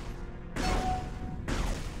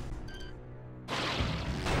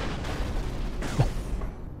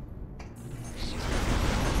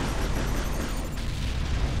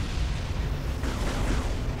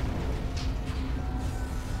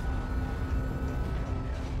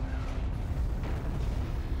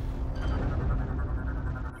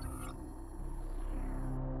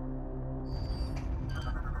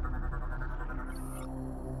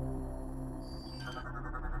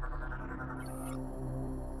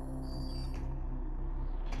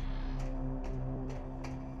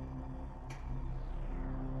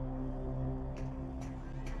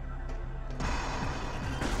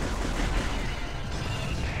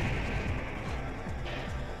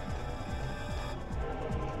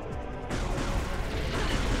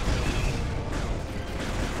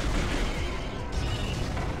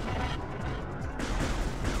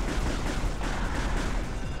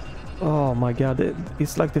 Oh my god,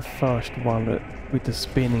 it's like the first one with the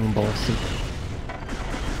spinning boss.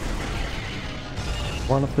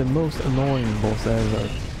 One of the most annoying boss ever.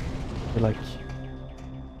 You like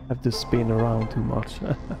have to spin around too much.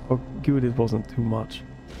 Or good, it wasn't too much.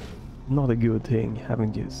 Not a good thing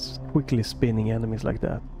having just quickly spinning enemies like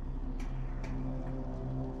that.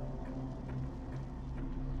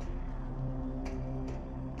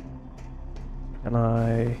 And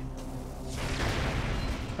I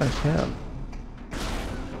can.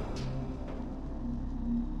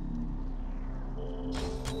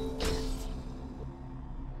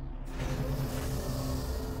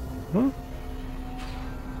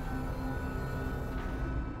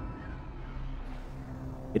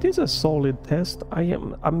 It is a solid test.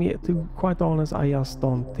 I'm yet to quite honest, I just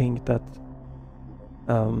don't think that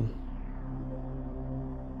all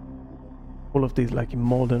of these like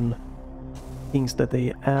modern things that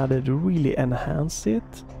they added really enhance it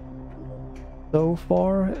so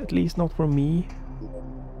far, at least not for me.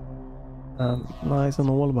 Nice and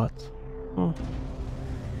all, but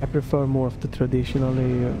I prefer more of the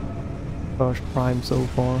traditionally first Prime so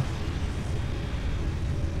far.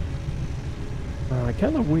 I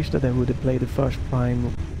kind of wish that I would have played the first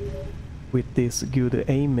Prime with this good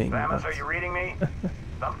aiming. Samus, are you reading me?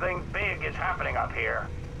 Something big is happening up here.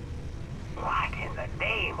 What in the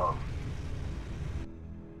name of...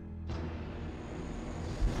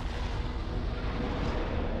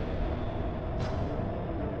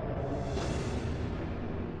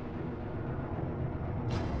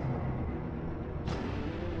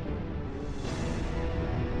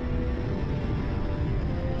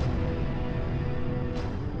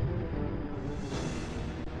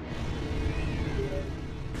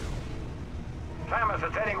 Samus,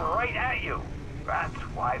 it's heading right at you. That's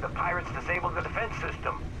why the pirates disabled the defense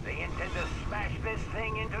system. They intend to smash this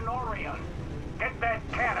thing into Norion. Get that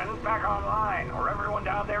cannon back online, or everyone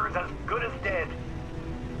down there is as good as dead.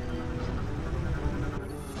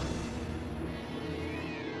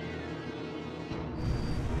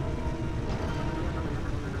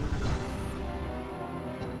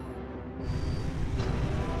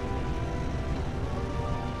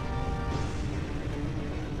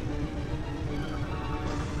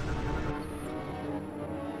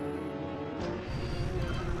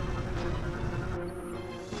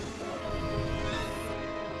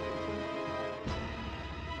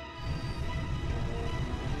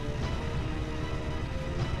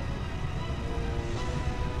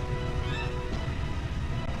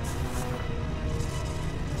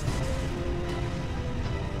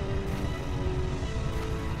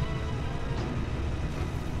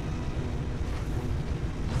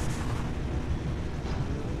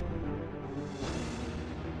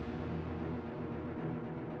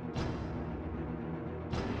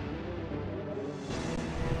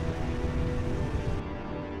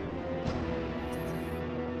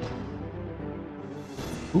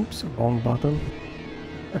 Oops, wrong button.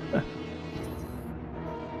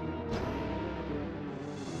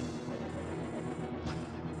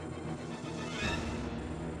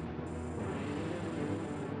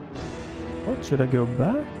 What, should I go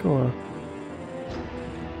back or?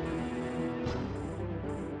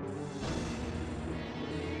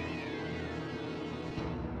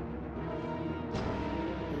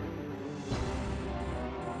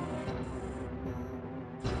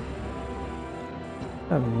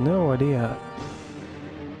 I have no idea.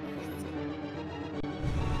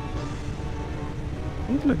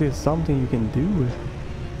 Seems like there's something you can do with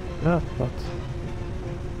that, but...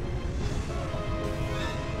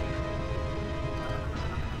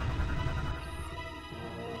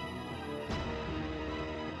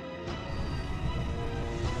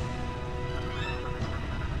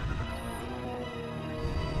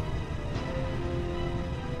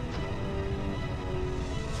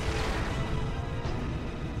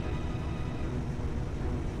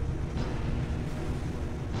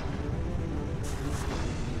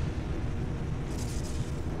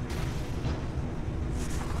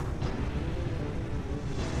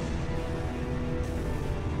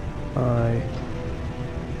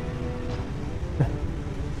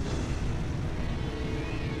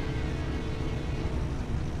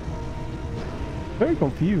 Very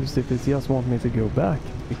confused if it just wants me to go back, to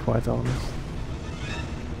be quite honest.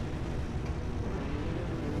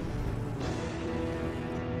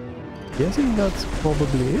 Guessing that's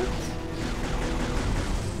probably it.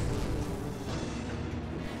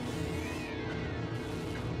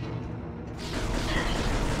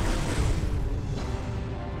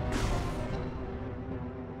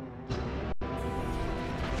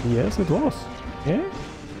 Yes, it was. Yeah.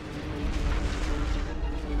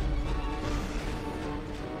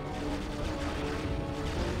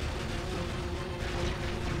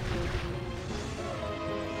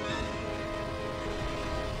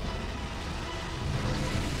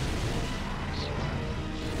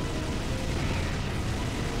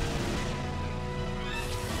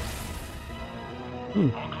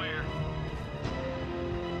 All clear.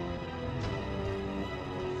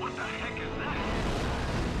 What the heck is that?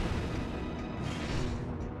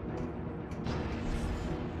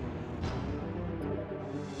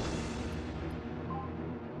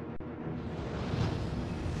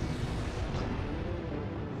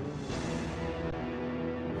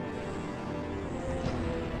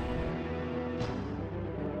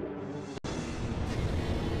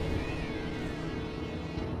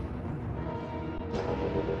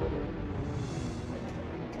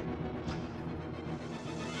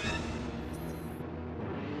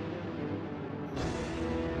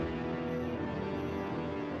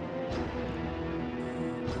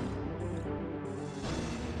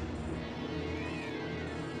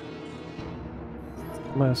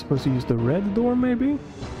 Am I supposed to use the red door, maybe?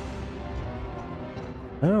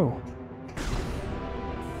 Oh.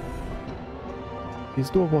 This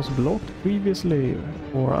door was blocked previously,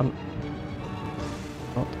 or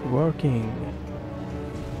not working.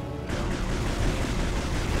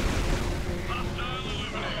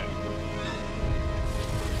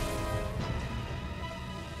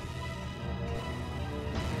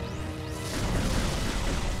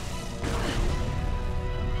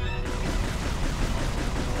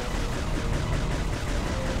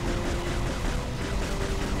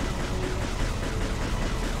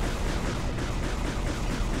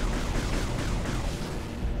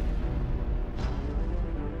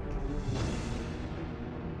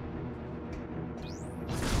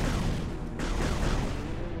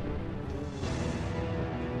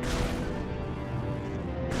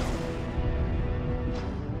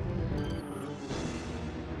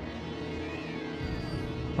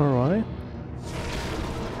 Alright.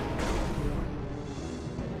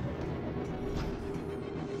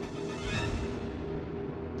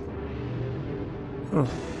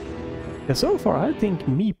 Yeah, so far I think,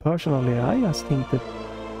 me personally, I just think that,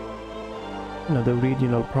 you know, the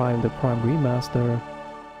original Prime, the Prime Remaster,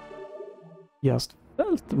 just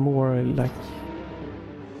felt more like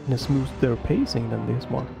in a smoother pacing than this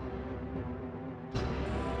one.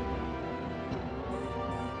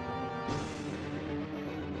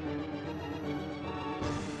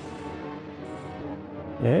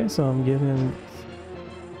 Yeah, so I'm getting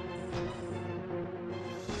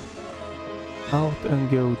out and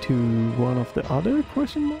go to one of the other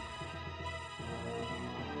question marks.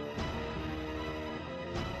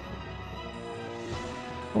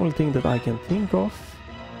 Only thing that I can think of.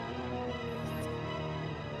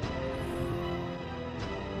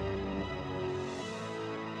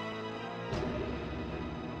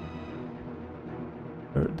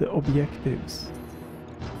 Are the objectives.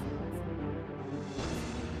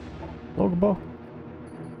 Logbook.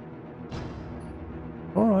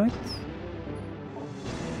 Alright.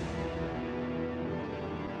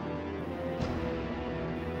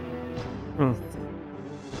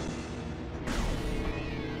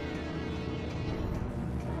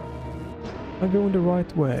 I'm going the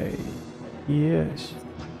right way. Yes.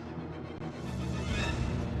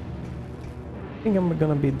 I think I'm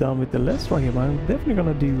gonna be done with the last one here, but I'm definitely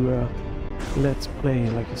gonna do let's play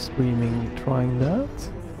like a streaming trying that.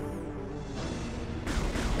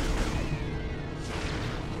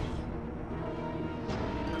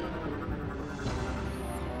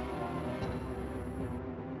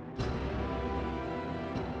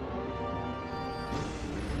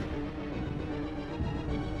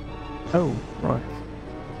 Oh, right.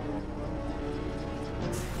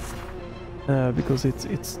 Because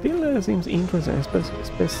it still seems interesting,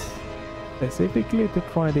 specifically to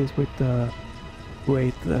try this with the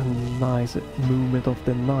great and nice movement of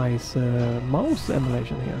the nice mouse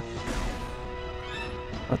emulation here.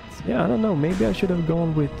 But yeah, I don't know, maybe I should have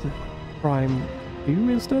gone with Prime 2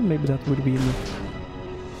 instead. Maybe that would be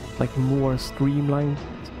like more streamlined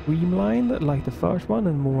like the first one,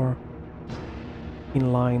 and more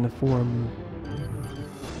in line form.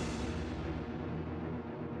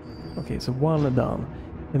 Okay, so one done,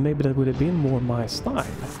 and maybe that would have been more my style.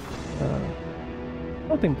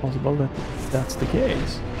 Not impossible that that's the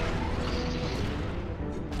case.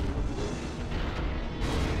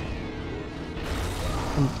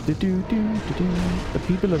 And the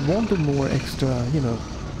people that wanted more extra, you know,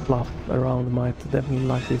 fluff around might definitely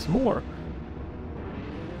like this more.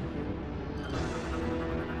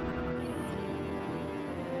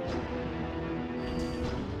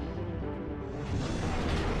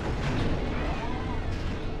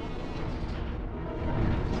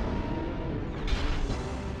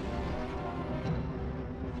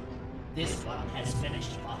 This one has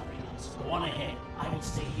finished bothering us. Go on ahead. I will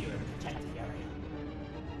stay here and protect the area.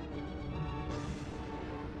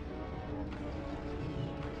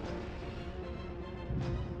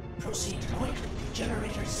 Proceed quickly to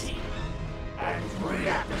Generator C. And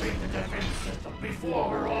reactivate the defense system before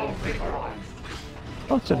we're all vaporized.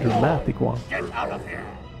 That's a dramatic one. Get out of here.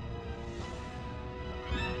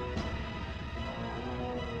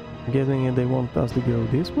 I'm guessing they want us to go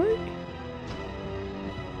this way?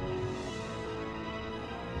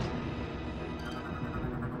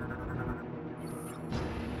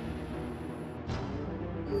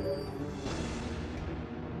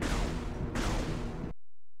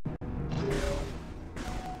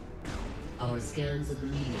 Our scans of the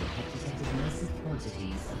media have detected massive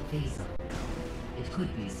quantities of phasor. It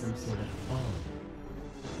could be some sort of bomb.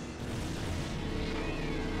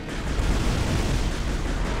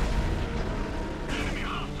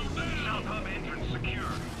 South hub entrance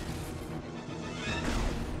secure.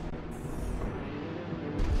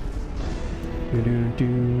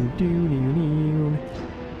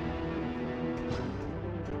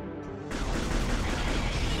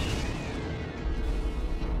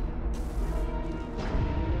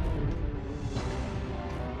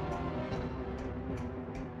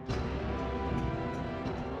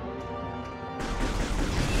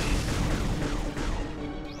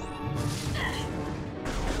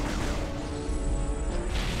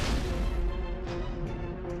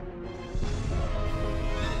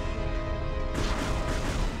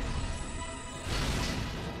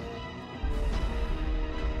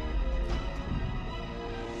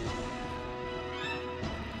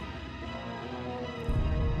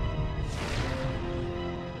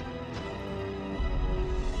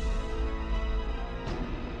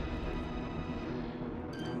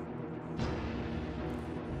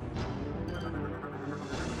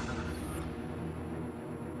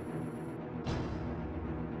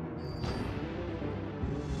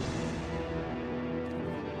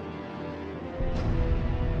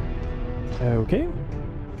 Okay.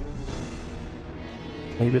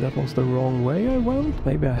 Maybe that was the wrong way I went.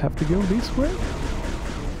 Maybe I have to go this way.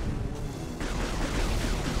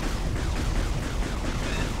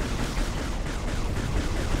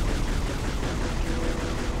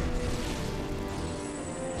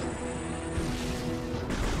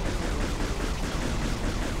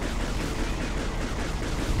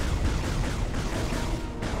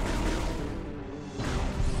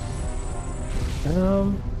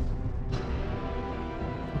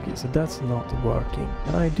 Okay, so that's not working.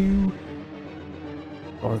 Can I do...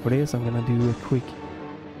 Or for this, I'm gonna do a quick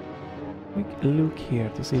look here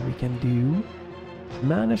to see if we can do...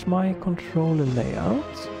 Manage my controller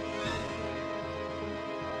layout.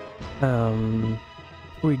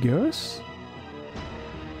 Triggers.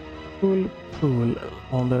 Pull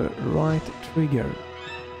on the right trigger.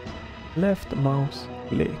 Left mouse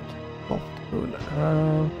click. Soft pull.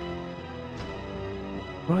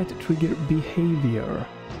 Right trigger behavior.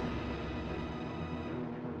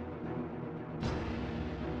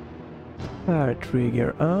 Fire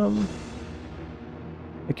trigger.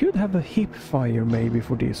 I could have a hip fire maybe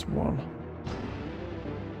for this one.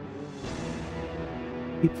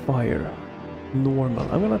 Hip fire. Normal.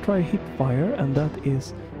 I'm gonna try hip fire, and that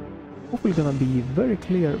is hopefully gonna be very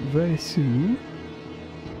clear very soon.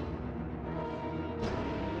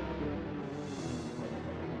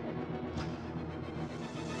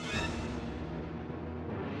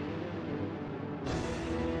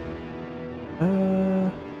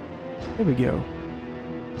 There we go.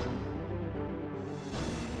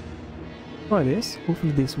 Try this.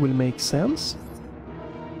 Hopefully this will make sense.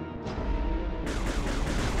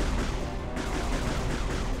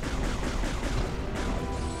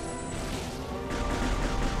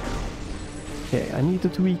 Okay, I need to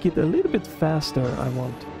tweak it a little bit faster.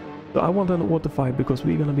 I want an auto fire because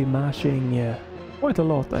we're gonna be mashing quite a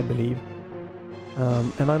lot, I believe.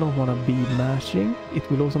 And I don't want to be mashing. It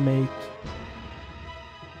will also make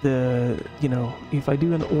the, you know, if I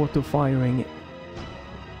do an auto firing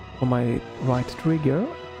on my right trigger,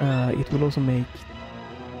 it will also make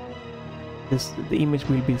this, the image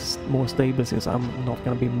will be more stable since I'm not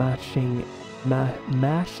going to be mashing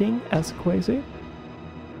as crazy.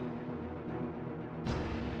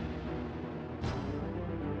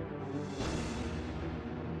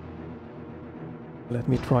 Let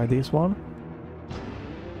me try this one.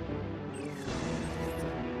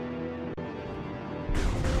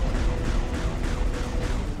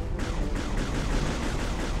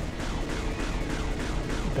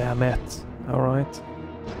 Damn it. Alright.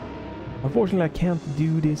 Unfortunately I can't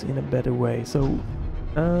do this in a better way, so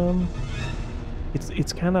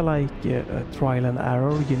it's kind of like a trial and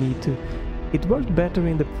error. You need to, it worked better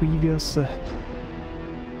in the previous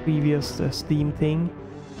Steam thing.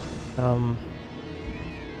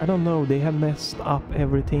 I don't know, they have messed up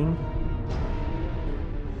everything.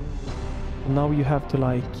 Now you have to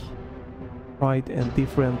like try it in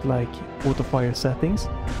different like auto fire settings.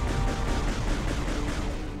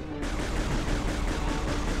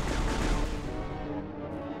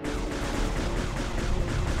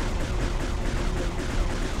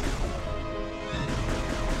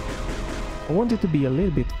 I want it to be a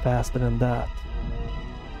little bit faster than that.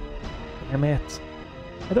 Damn it.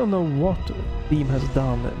 I don't know what Steam has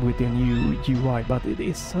done with their new UI, but it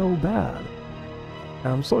is so bad.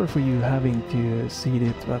 I'm sorry for you having to see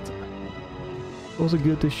it, but it's also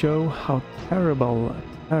good to show how terrible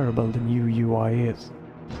the new UI is.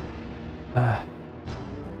 I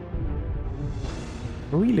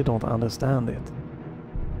really don't understand it.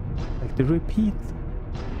 Like the repeating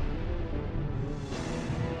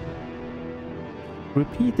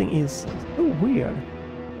is so weird.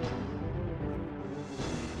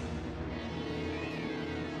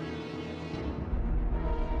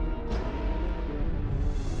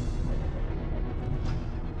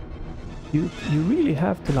 You really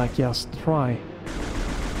have to like just try.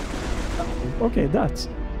 Okay, that's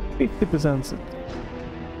 50%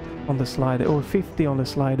 on the slider, or 50 on the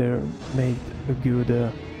slider made a good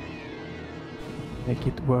make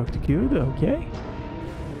it work good. Okay.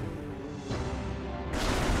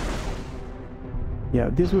 Yeah,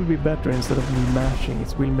 this will be better instead of me mashing.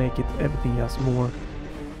 It will make it everything just more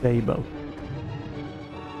stable.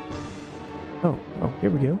 Oh, here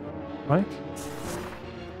we go. Right.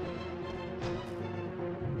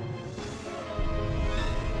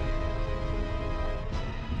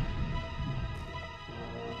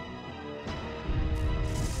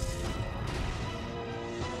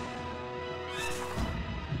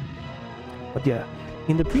 But yeah,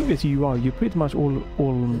 in the previous UI, you pretty much all The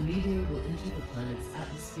meteor will enter the planet's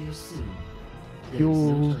atmosphere soon. There is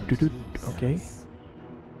no time to lose, okay. Samus.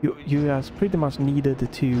 You guys pretty much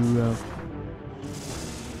needed to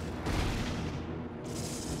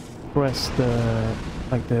press the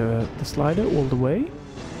slider all the way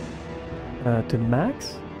to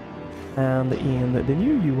max, and in the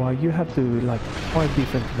new UI you have to like try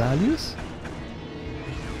different values.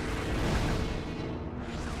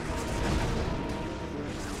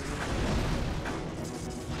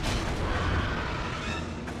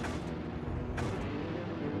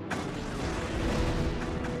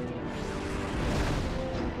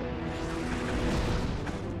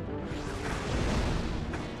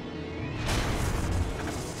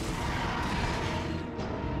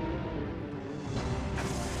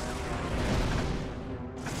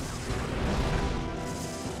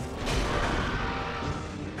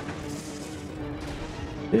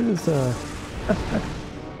 This is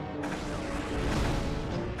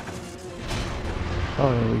oh,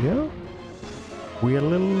 there we go. Weird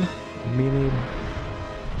little mini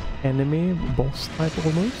enemy boss type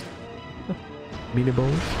almost. Mini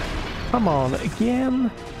boss. Come on, again.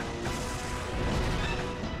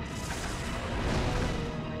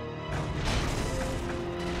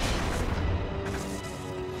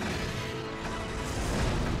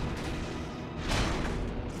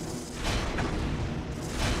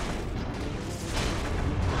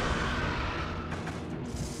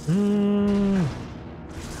 Hmm.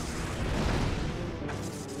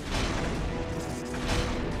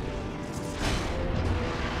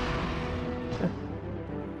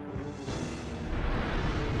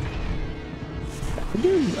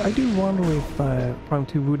 I do wonder if Prime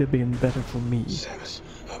 2 would have been better for me. Samus,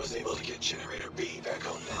 I was able to get Generator B back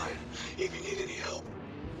online. If you need any help.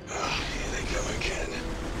 Ah, here they come again.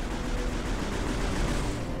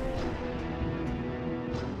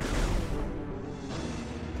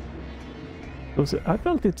 Because I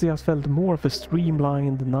felt it just felt more of a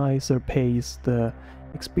streamlined, nicer paced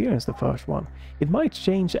experience, the first one. It might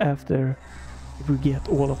change after if we get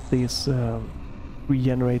all of this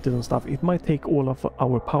regenerated and stuff. It might take all of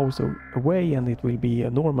our powers away and it will be a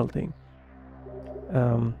normal thing.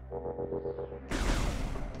 Oh,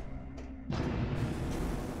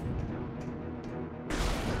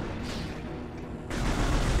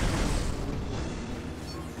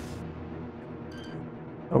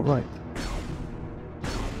 right.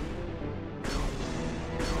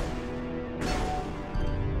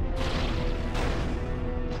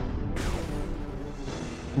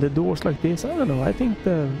 The doors like this, I don't know, I think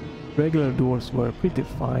the regular doors were pretty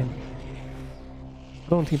fine. I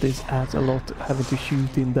don't think this adds a lot having to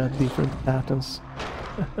shoot in that different patterns.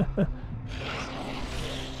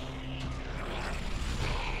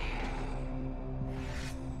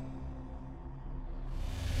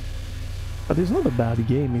 But it's not a bad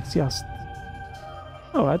game, it's just...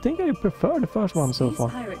 Oh, I think I prefer the first one so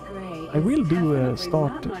far. I will do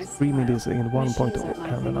start streaming this in one point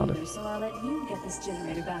and another. So I'll let you get this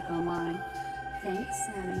generator back online. Thanks,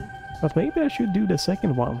 Sammy. But maybe I should do the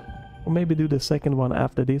second one. Or maybe do the second one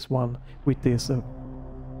after this one with this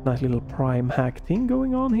nice little PrimeHack thing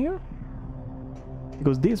going on here.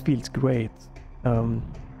 Because this feels great.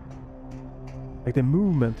 Like the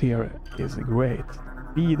movement here is great.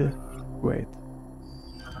 Speed, great.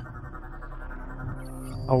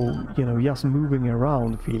 How, you know, just moving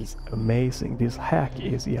around feels amazing. This hack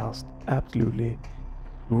is just absolutely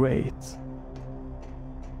great.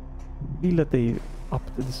 I feel that they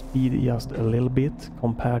upped the speed just a little bit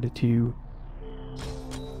compared to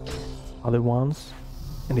other ones.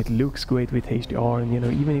 And it looks great with HDR, and you know,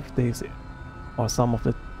 even if there's or some of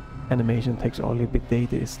the animation text are a little bit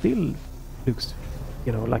dated, it still looks,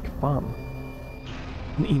 you know, like fun.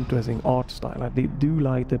 An interesting art style. I do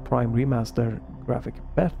like the Prime Remaster graphic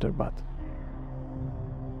better, but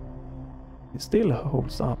it still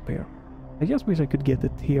holds up here. I just wish I could get the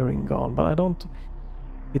tearing gone, but I don't.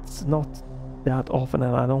 It's not that often,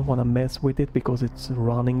 and I don't want to mess with it because it's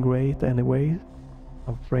running great anyway.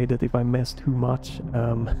 I'm afraid that if I mess too much,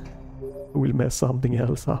 I will mess something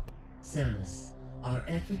else up. Samus, our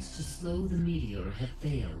efforts to slow the meteor have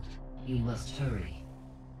failed. You must hurry.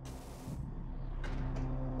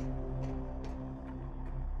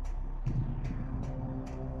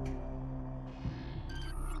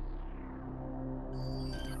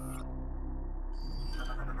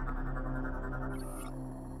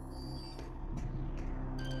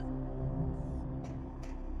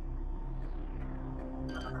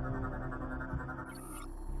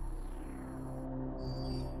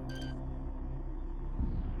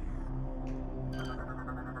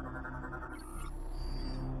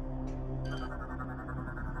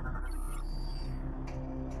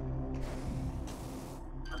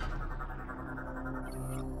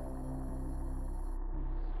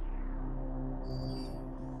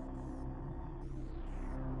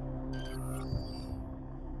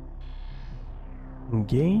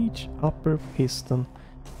 Engage upper piston.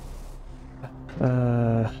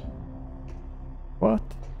 What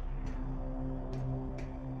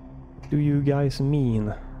do you guys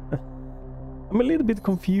mean? I'm a little bit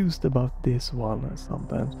confused about this one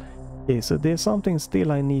sometimes. Okay, so there's something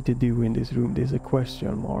still I need to do in this room. There's a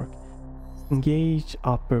question mark. Engage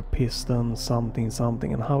upper piston something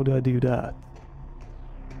something, and how do I do that?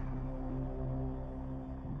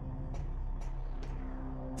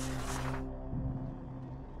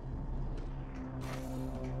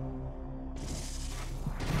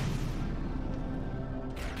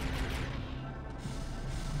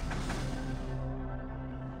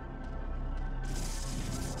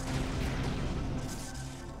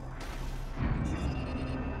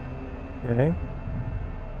 Okay.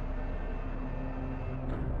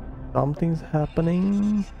 Something's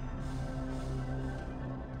happening.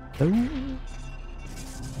 Oh.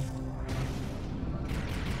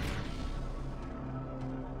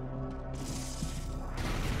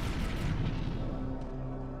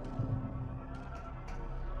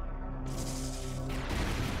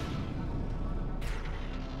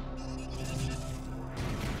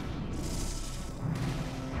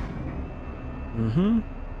 Mm-hmm.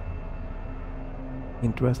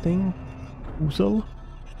 Interesting puzzle.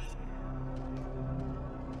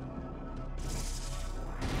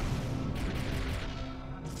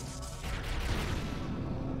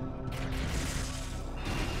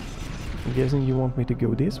 I'm guessing you want me to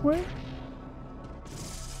go this way?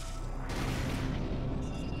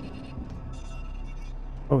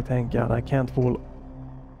 Oh, thank God, I can't fall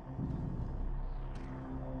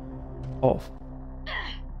off.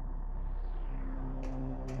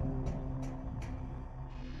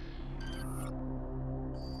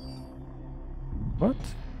 What?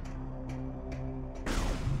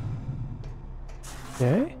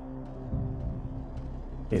 Okay.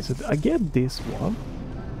 Okay, so I get this one.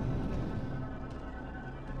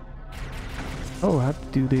 Oh, I have to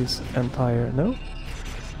do this entire... No?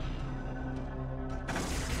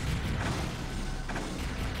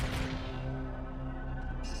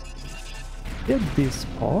 Get this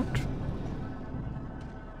part.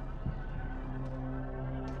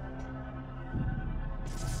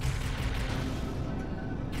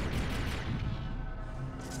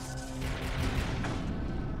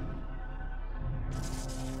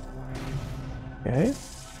 Okay.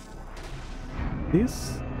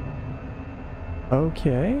 This.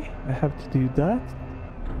 Okay, I have to do that.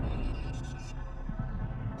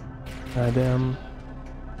 And then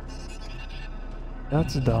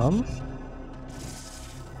that's done.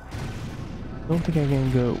 Don't think I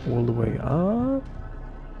can go all the way up.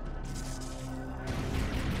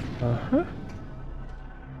 Uh-huh.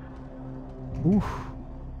 Oof.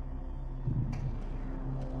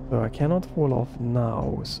 So I cannot fall off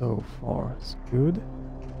now so far. It's good.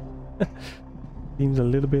 Seems a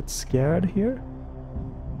little bit scared here.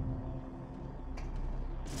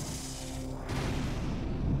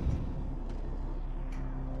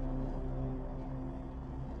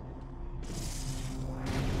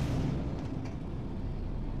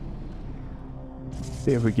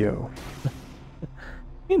 There we go.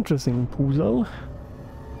 Interesting puzzle.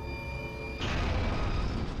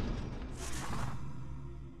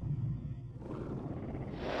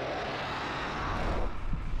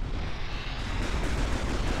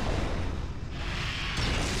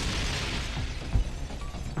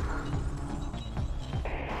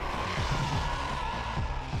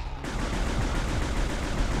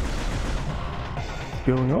 What's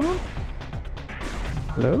going on?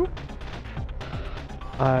 Hello?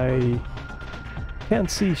 I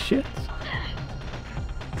can't see shit.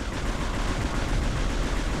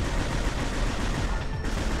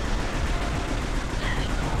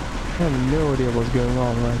 I have no idea what's going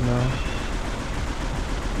on right now.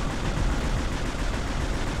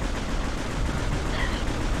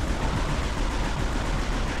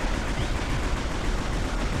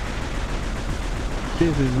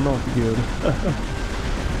 This is not good.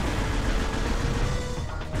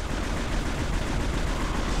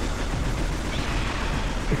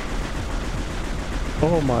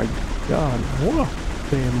 Oh my God, what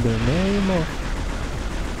in the name of...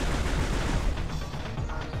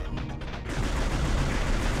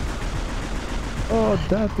 Oh,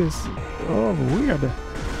 that is... Oh, weird.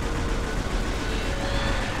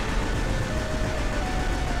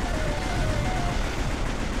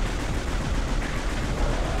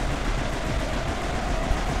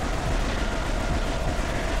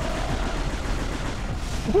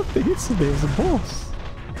 What is this boss?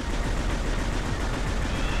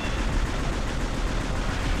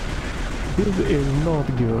 This is not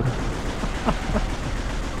good.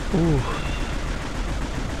 Ooh.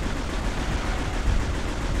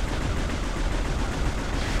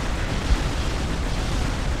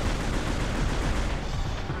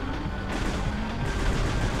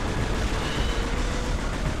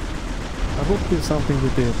 I hope there's something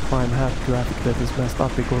with the PrimeHack graphic that is messed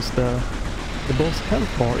up, because the boss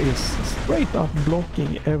health bar is straight up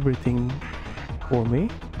blocking everything for me.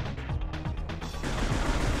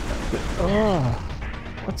 Oh,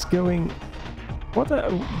 what's going... What a...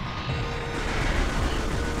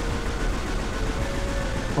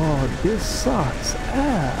 Oh, this sucks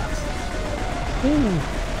ass. Ooh.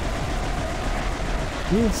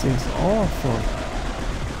 This is awful.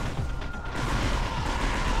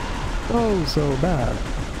 Oh, so bad.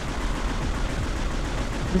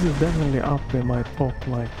 This is definitely up in my top,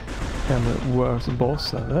 like, 10 worst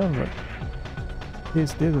bosses ever.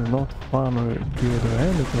 This is not fun or good or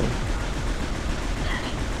anything.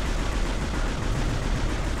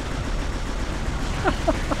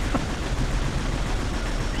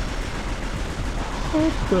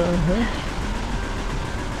 What the heck?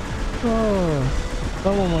 Oh,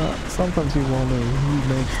 sometimes you wonder who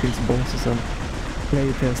makes these bosses and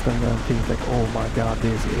playtest them and think like, oh my God,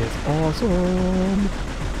 this is awesome.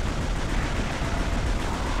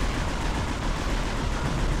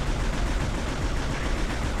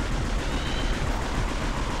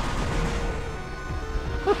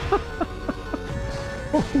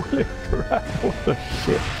 Holy crap, what the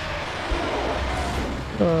shit.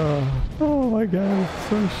 Oh my god,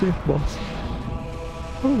 so shit, boss.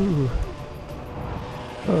 Ooh.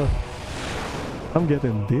 I'm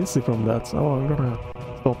getting dizzy from that, so I'm gonna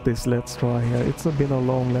stop this let's try here. It's been a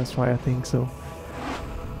long let's try, I think, so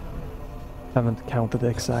haven't counted the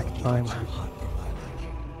exact time.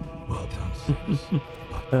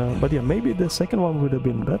 But yeah, maybe the second one would have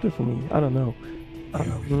been better for me. I don't know. I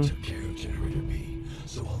already took care of generator B,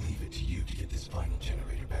 so I'll leave it to you to get this final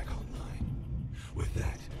generator back online. With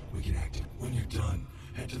that, we can activate. When you're done,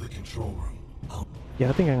 head to the control room. Yeah,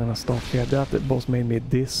 I think I'm gonna stop here. That boss made me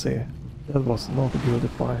dizzy. That was not a good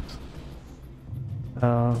fight.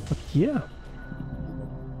 But yeah.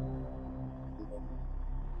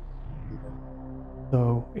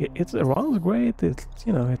 So it runs great. It's,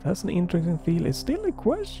 you know, it has an interesting feel. It's still a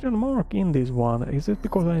question mark in this one. Is it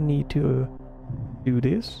because I need to do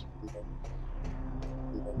this?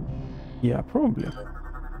 Yeah, probably.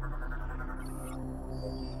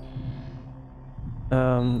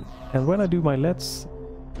 And when I do my let's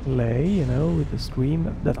play, you know, with the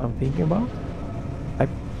stream that I'm thinking about, I'm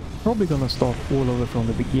probably gonna start all over from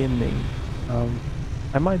the beginning.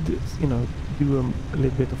 I might, you know, do a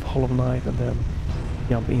little bit of Hollow Knight and then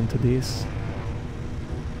jump into this.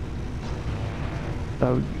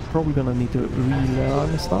 So probably gonna need to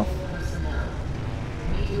relearn stuff.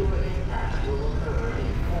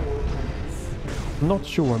 I'm not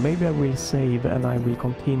sure, maybe I will save and I will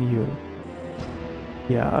continue.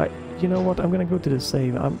 Yeah, you know what, I'm gonna go to the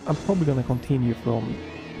save. I'm probably gonna continue from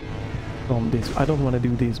this. I don't want to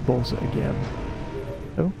do this boss again.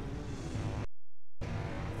 So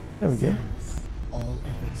there we go.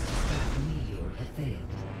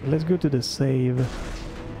 Let's go to the save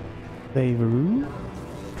room.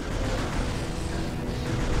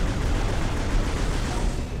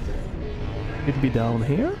 It'd be down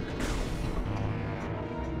here.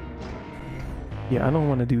 Yeah, I don't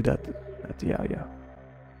want to do that. Yeah.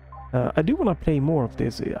 I do want to play more of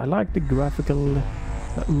this. I like the graphical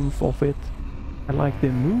oomph of it. I like the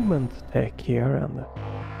movement tech here, and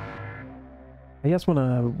I just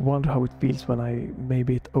wonder how it feels when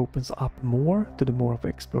maybe it opens up more to the more of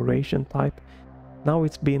exploration type. Now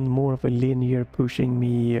it's been more of a linear pushing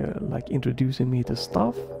me, like introducing me to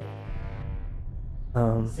stuff.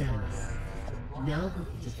 Samus, now that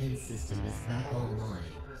the defense system is back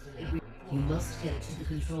online, you must get to the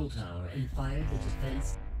control tower and fire the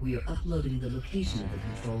defense. We are uploading the location of the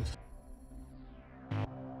control tower.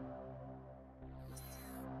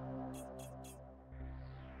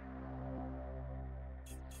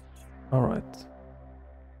 Alright.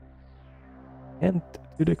 And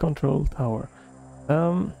to the control tower.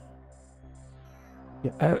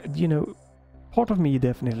 Yeah, you know, part of me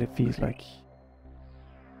definitely feels like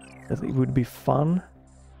that it would be fun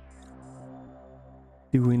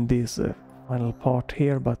doing this final part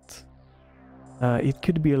here, but it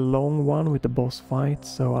could be a long one with the boss fight,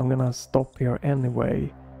 so I'm gonna stop here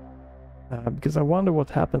anyway. Because I wonder what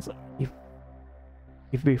happens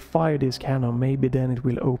if we fire this cannon. Maybe then it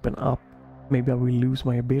will open up. Maybe I will lose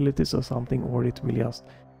my abilities or something, or it will just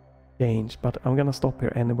change. But I'm gonna stop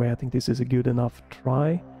here anyway. I think this is a good enough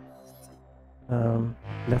try.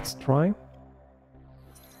 Let's try.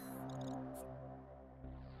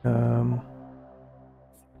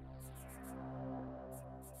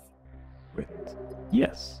 Wait.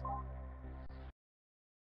 Yes.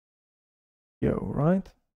 Yo, right?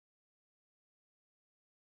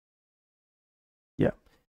 Yeah.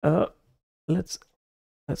 Let's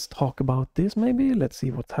talk about this maybe. Let's see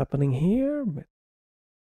what's happening here.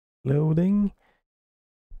 Loading.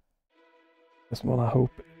 Just wanna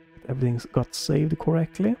hope everything's got saved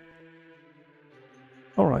correctly.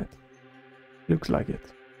 Alright. Looks like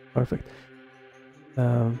it. Perfect.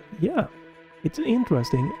 Yeah. It's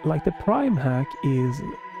interesting. Like, the PrimeHack is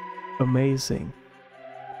amazing.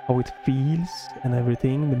 How it feels and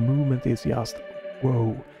everything. The movement is just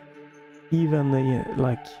whoa. Even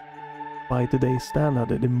like by today's standard,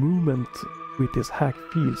 the movement with this hack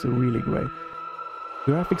feels really great.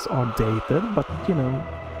 Graphics are dated, but you know,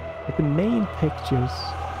 like the main textures.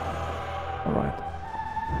 Alright.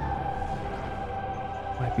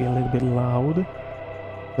 Might be a little bit loud.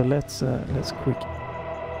 So let's quickly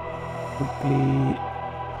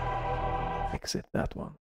exit that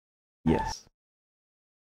one. Yes.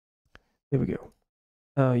 There we go.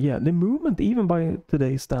 Yeah, the movement, even by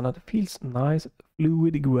today's standard, feels nice,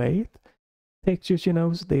 fluid, great. Textures, you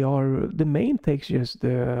know, they are the main textures.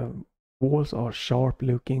 The walls are sharp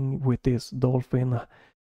looking with this Dolphin,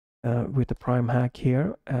 with the PrimeHack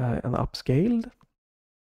here, and upscaled.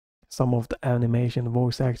 some of the animation,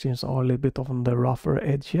 voice actions are a little bit on the rougher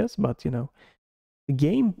edges, but you know,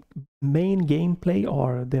 the main gameplay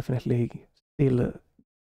are definitely still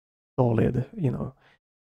solid. You know,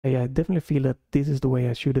 I definitely feel that this is the way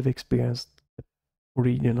I should have experienced the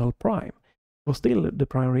original Prime. It was still the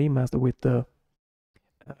Prime remaster with the,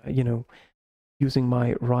 you know, using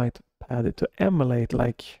my right pad to emulate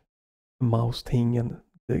like a mouse thing, and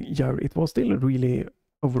yeah, it was still really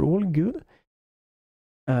overall good.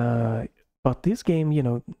 But this game, you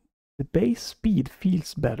know, the base speed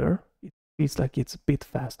feels better. It feels like it's a bit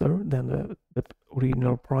faster than the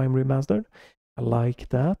original Prime remastered. I like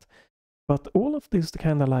that. But all of this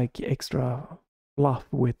kind of like extra fluff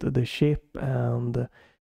with the ship and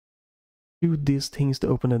do these things to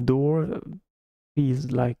open a door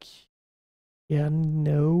feels like, yeah,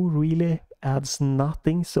 no, really adds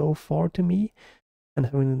nothing so far to me. And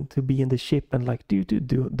having to be in the ship and like do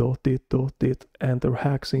dot it, enter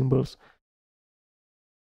hack symbols,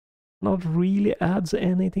 not really adds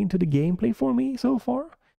anything to the gameplay for me so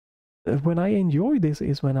far. When I enjoy this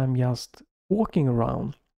is when I'm just walking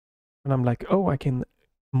around and I'm like, oh, I can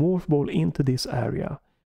morph ball into this area.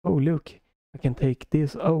 Oh, look, I can take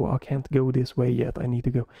this. Oh, I can't go this way yet. I need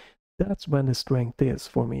to go. That's when the strength is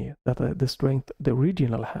for me, that the strength the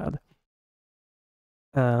original had.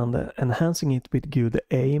 And enhancing it with good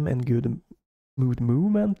aim and good mood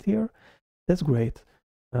movement here, that's great.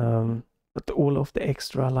 But all of the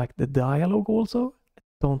extra, like the dialogue also, I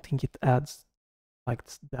don't think it adds like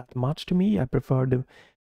that much to me. I prefer the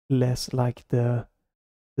less like the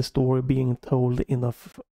story being told in a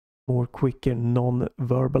more quicker,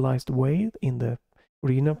 non-verbalized way in the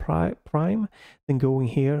original Prime than going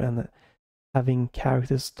here and having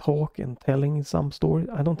characters talk and telling some story.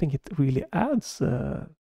 I don't think it really adds to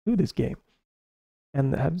this game.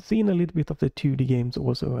 And I've seen a little bit of the 2D games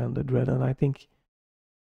also and the Dread, and I think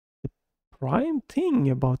the prime thing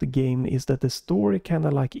about the game is that the story kind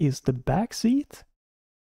of like is the backseat.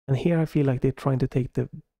 And here I feel like they're trying to take the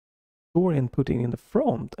story and put it in the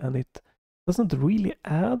front, and it doesn't really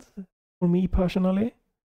add for me personally.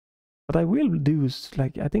 But I will do,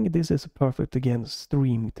 like, I think this is a perfect, again,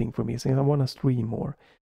 stream thing for me, since I want to stream more.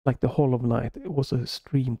 Like the Hollow Knight, it was a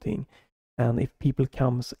stream thing. And if people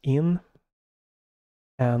comes in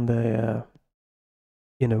and,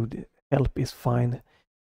 you know, the help is fine,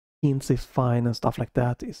 hints is fine and stuff like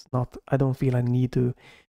that, it's not, I don't feel I need to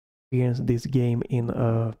experience this game in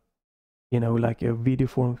a, you know, like a video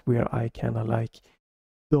form where I kind of like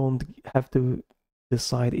don't have to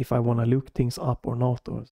decide if I want to look things up or not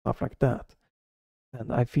or stuff like that. And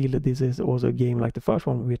I feel that this is also a game like the first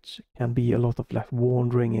one, which can be a lot of like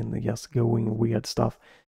wandering and just going weird stuff,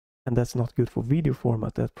 and that's not good for video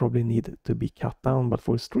format. That probably need to be cut down, but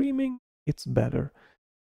for streaming it's better.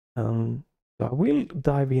 So I will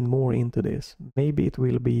dive in more into this. Maybe it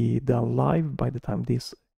will be done live by the time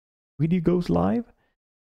this video goes live.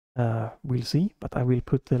 We'll see, but I will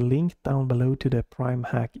put the link down below to the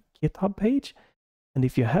PrimeHack GitHub page. And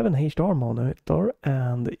if you have an HDR monitor,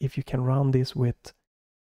 and if you can run this with,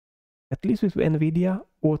 at least with Nvidia,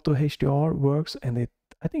 Auto HDR works, and it,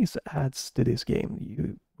 I think it adds to this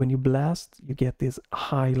game. When you blast, you get these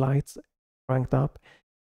highlights cranked up.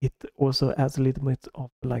 It also adds a little bit of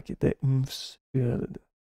like the oomph, the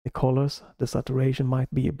colors. The saturation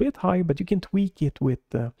might be a bit high, but you can tweak it with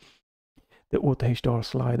the Auto HDR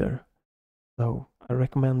slider. So I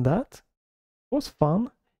recommend that. It was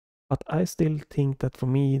fun. But I still think that for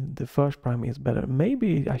me, the first Prime is better.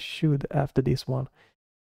 Maybe I should, after this one,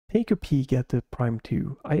 take a peek at the Prime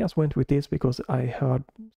 2. I just went with this because I heard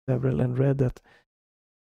several and read that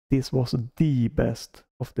this was the best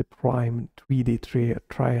of the Prime 3D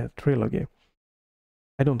trilogy.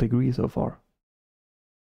 I don't agree so far.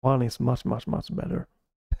 One is much, much, much better.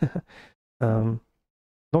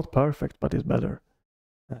 Not perfect, but it's better.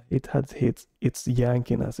 It had its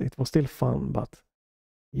yankiness. It was still fun, but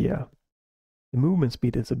yeah, the movement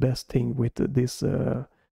speed is the best thing with this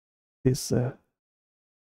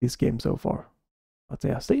game so far. But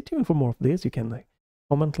yeah, stay tuned for more of this. You can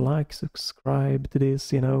comment, like, subscribe to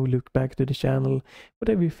this, you know, look back to the channel,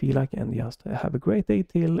 whatever you feel like, and just have a great day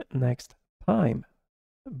till next time.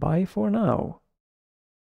 Bye for now.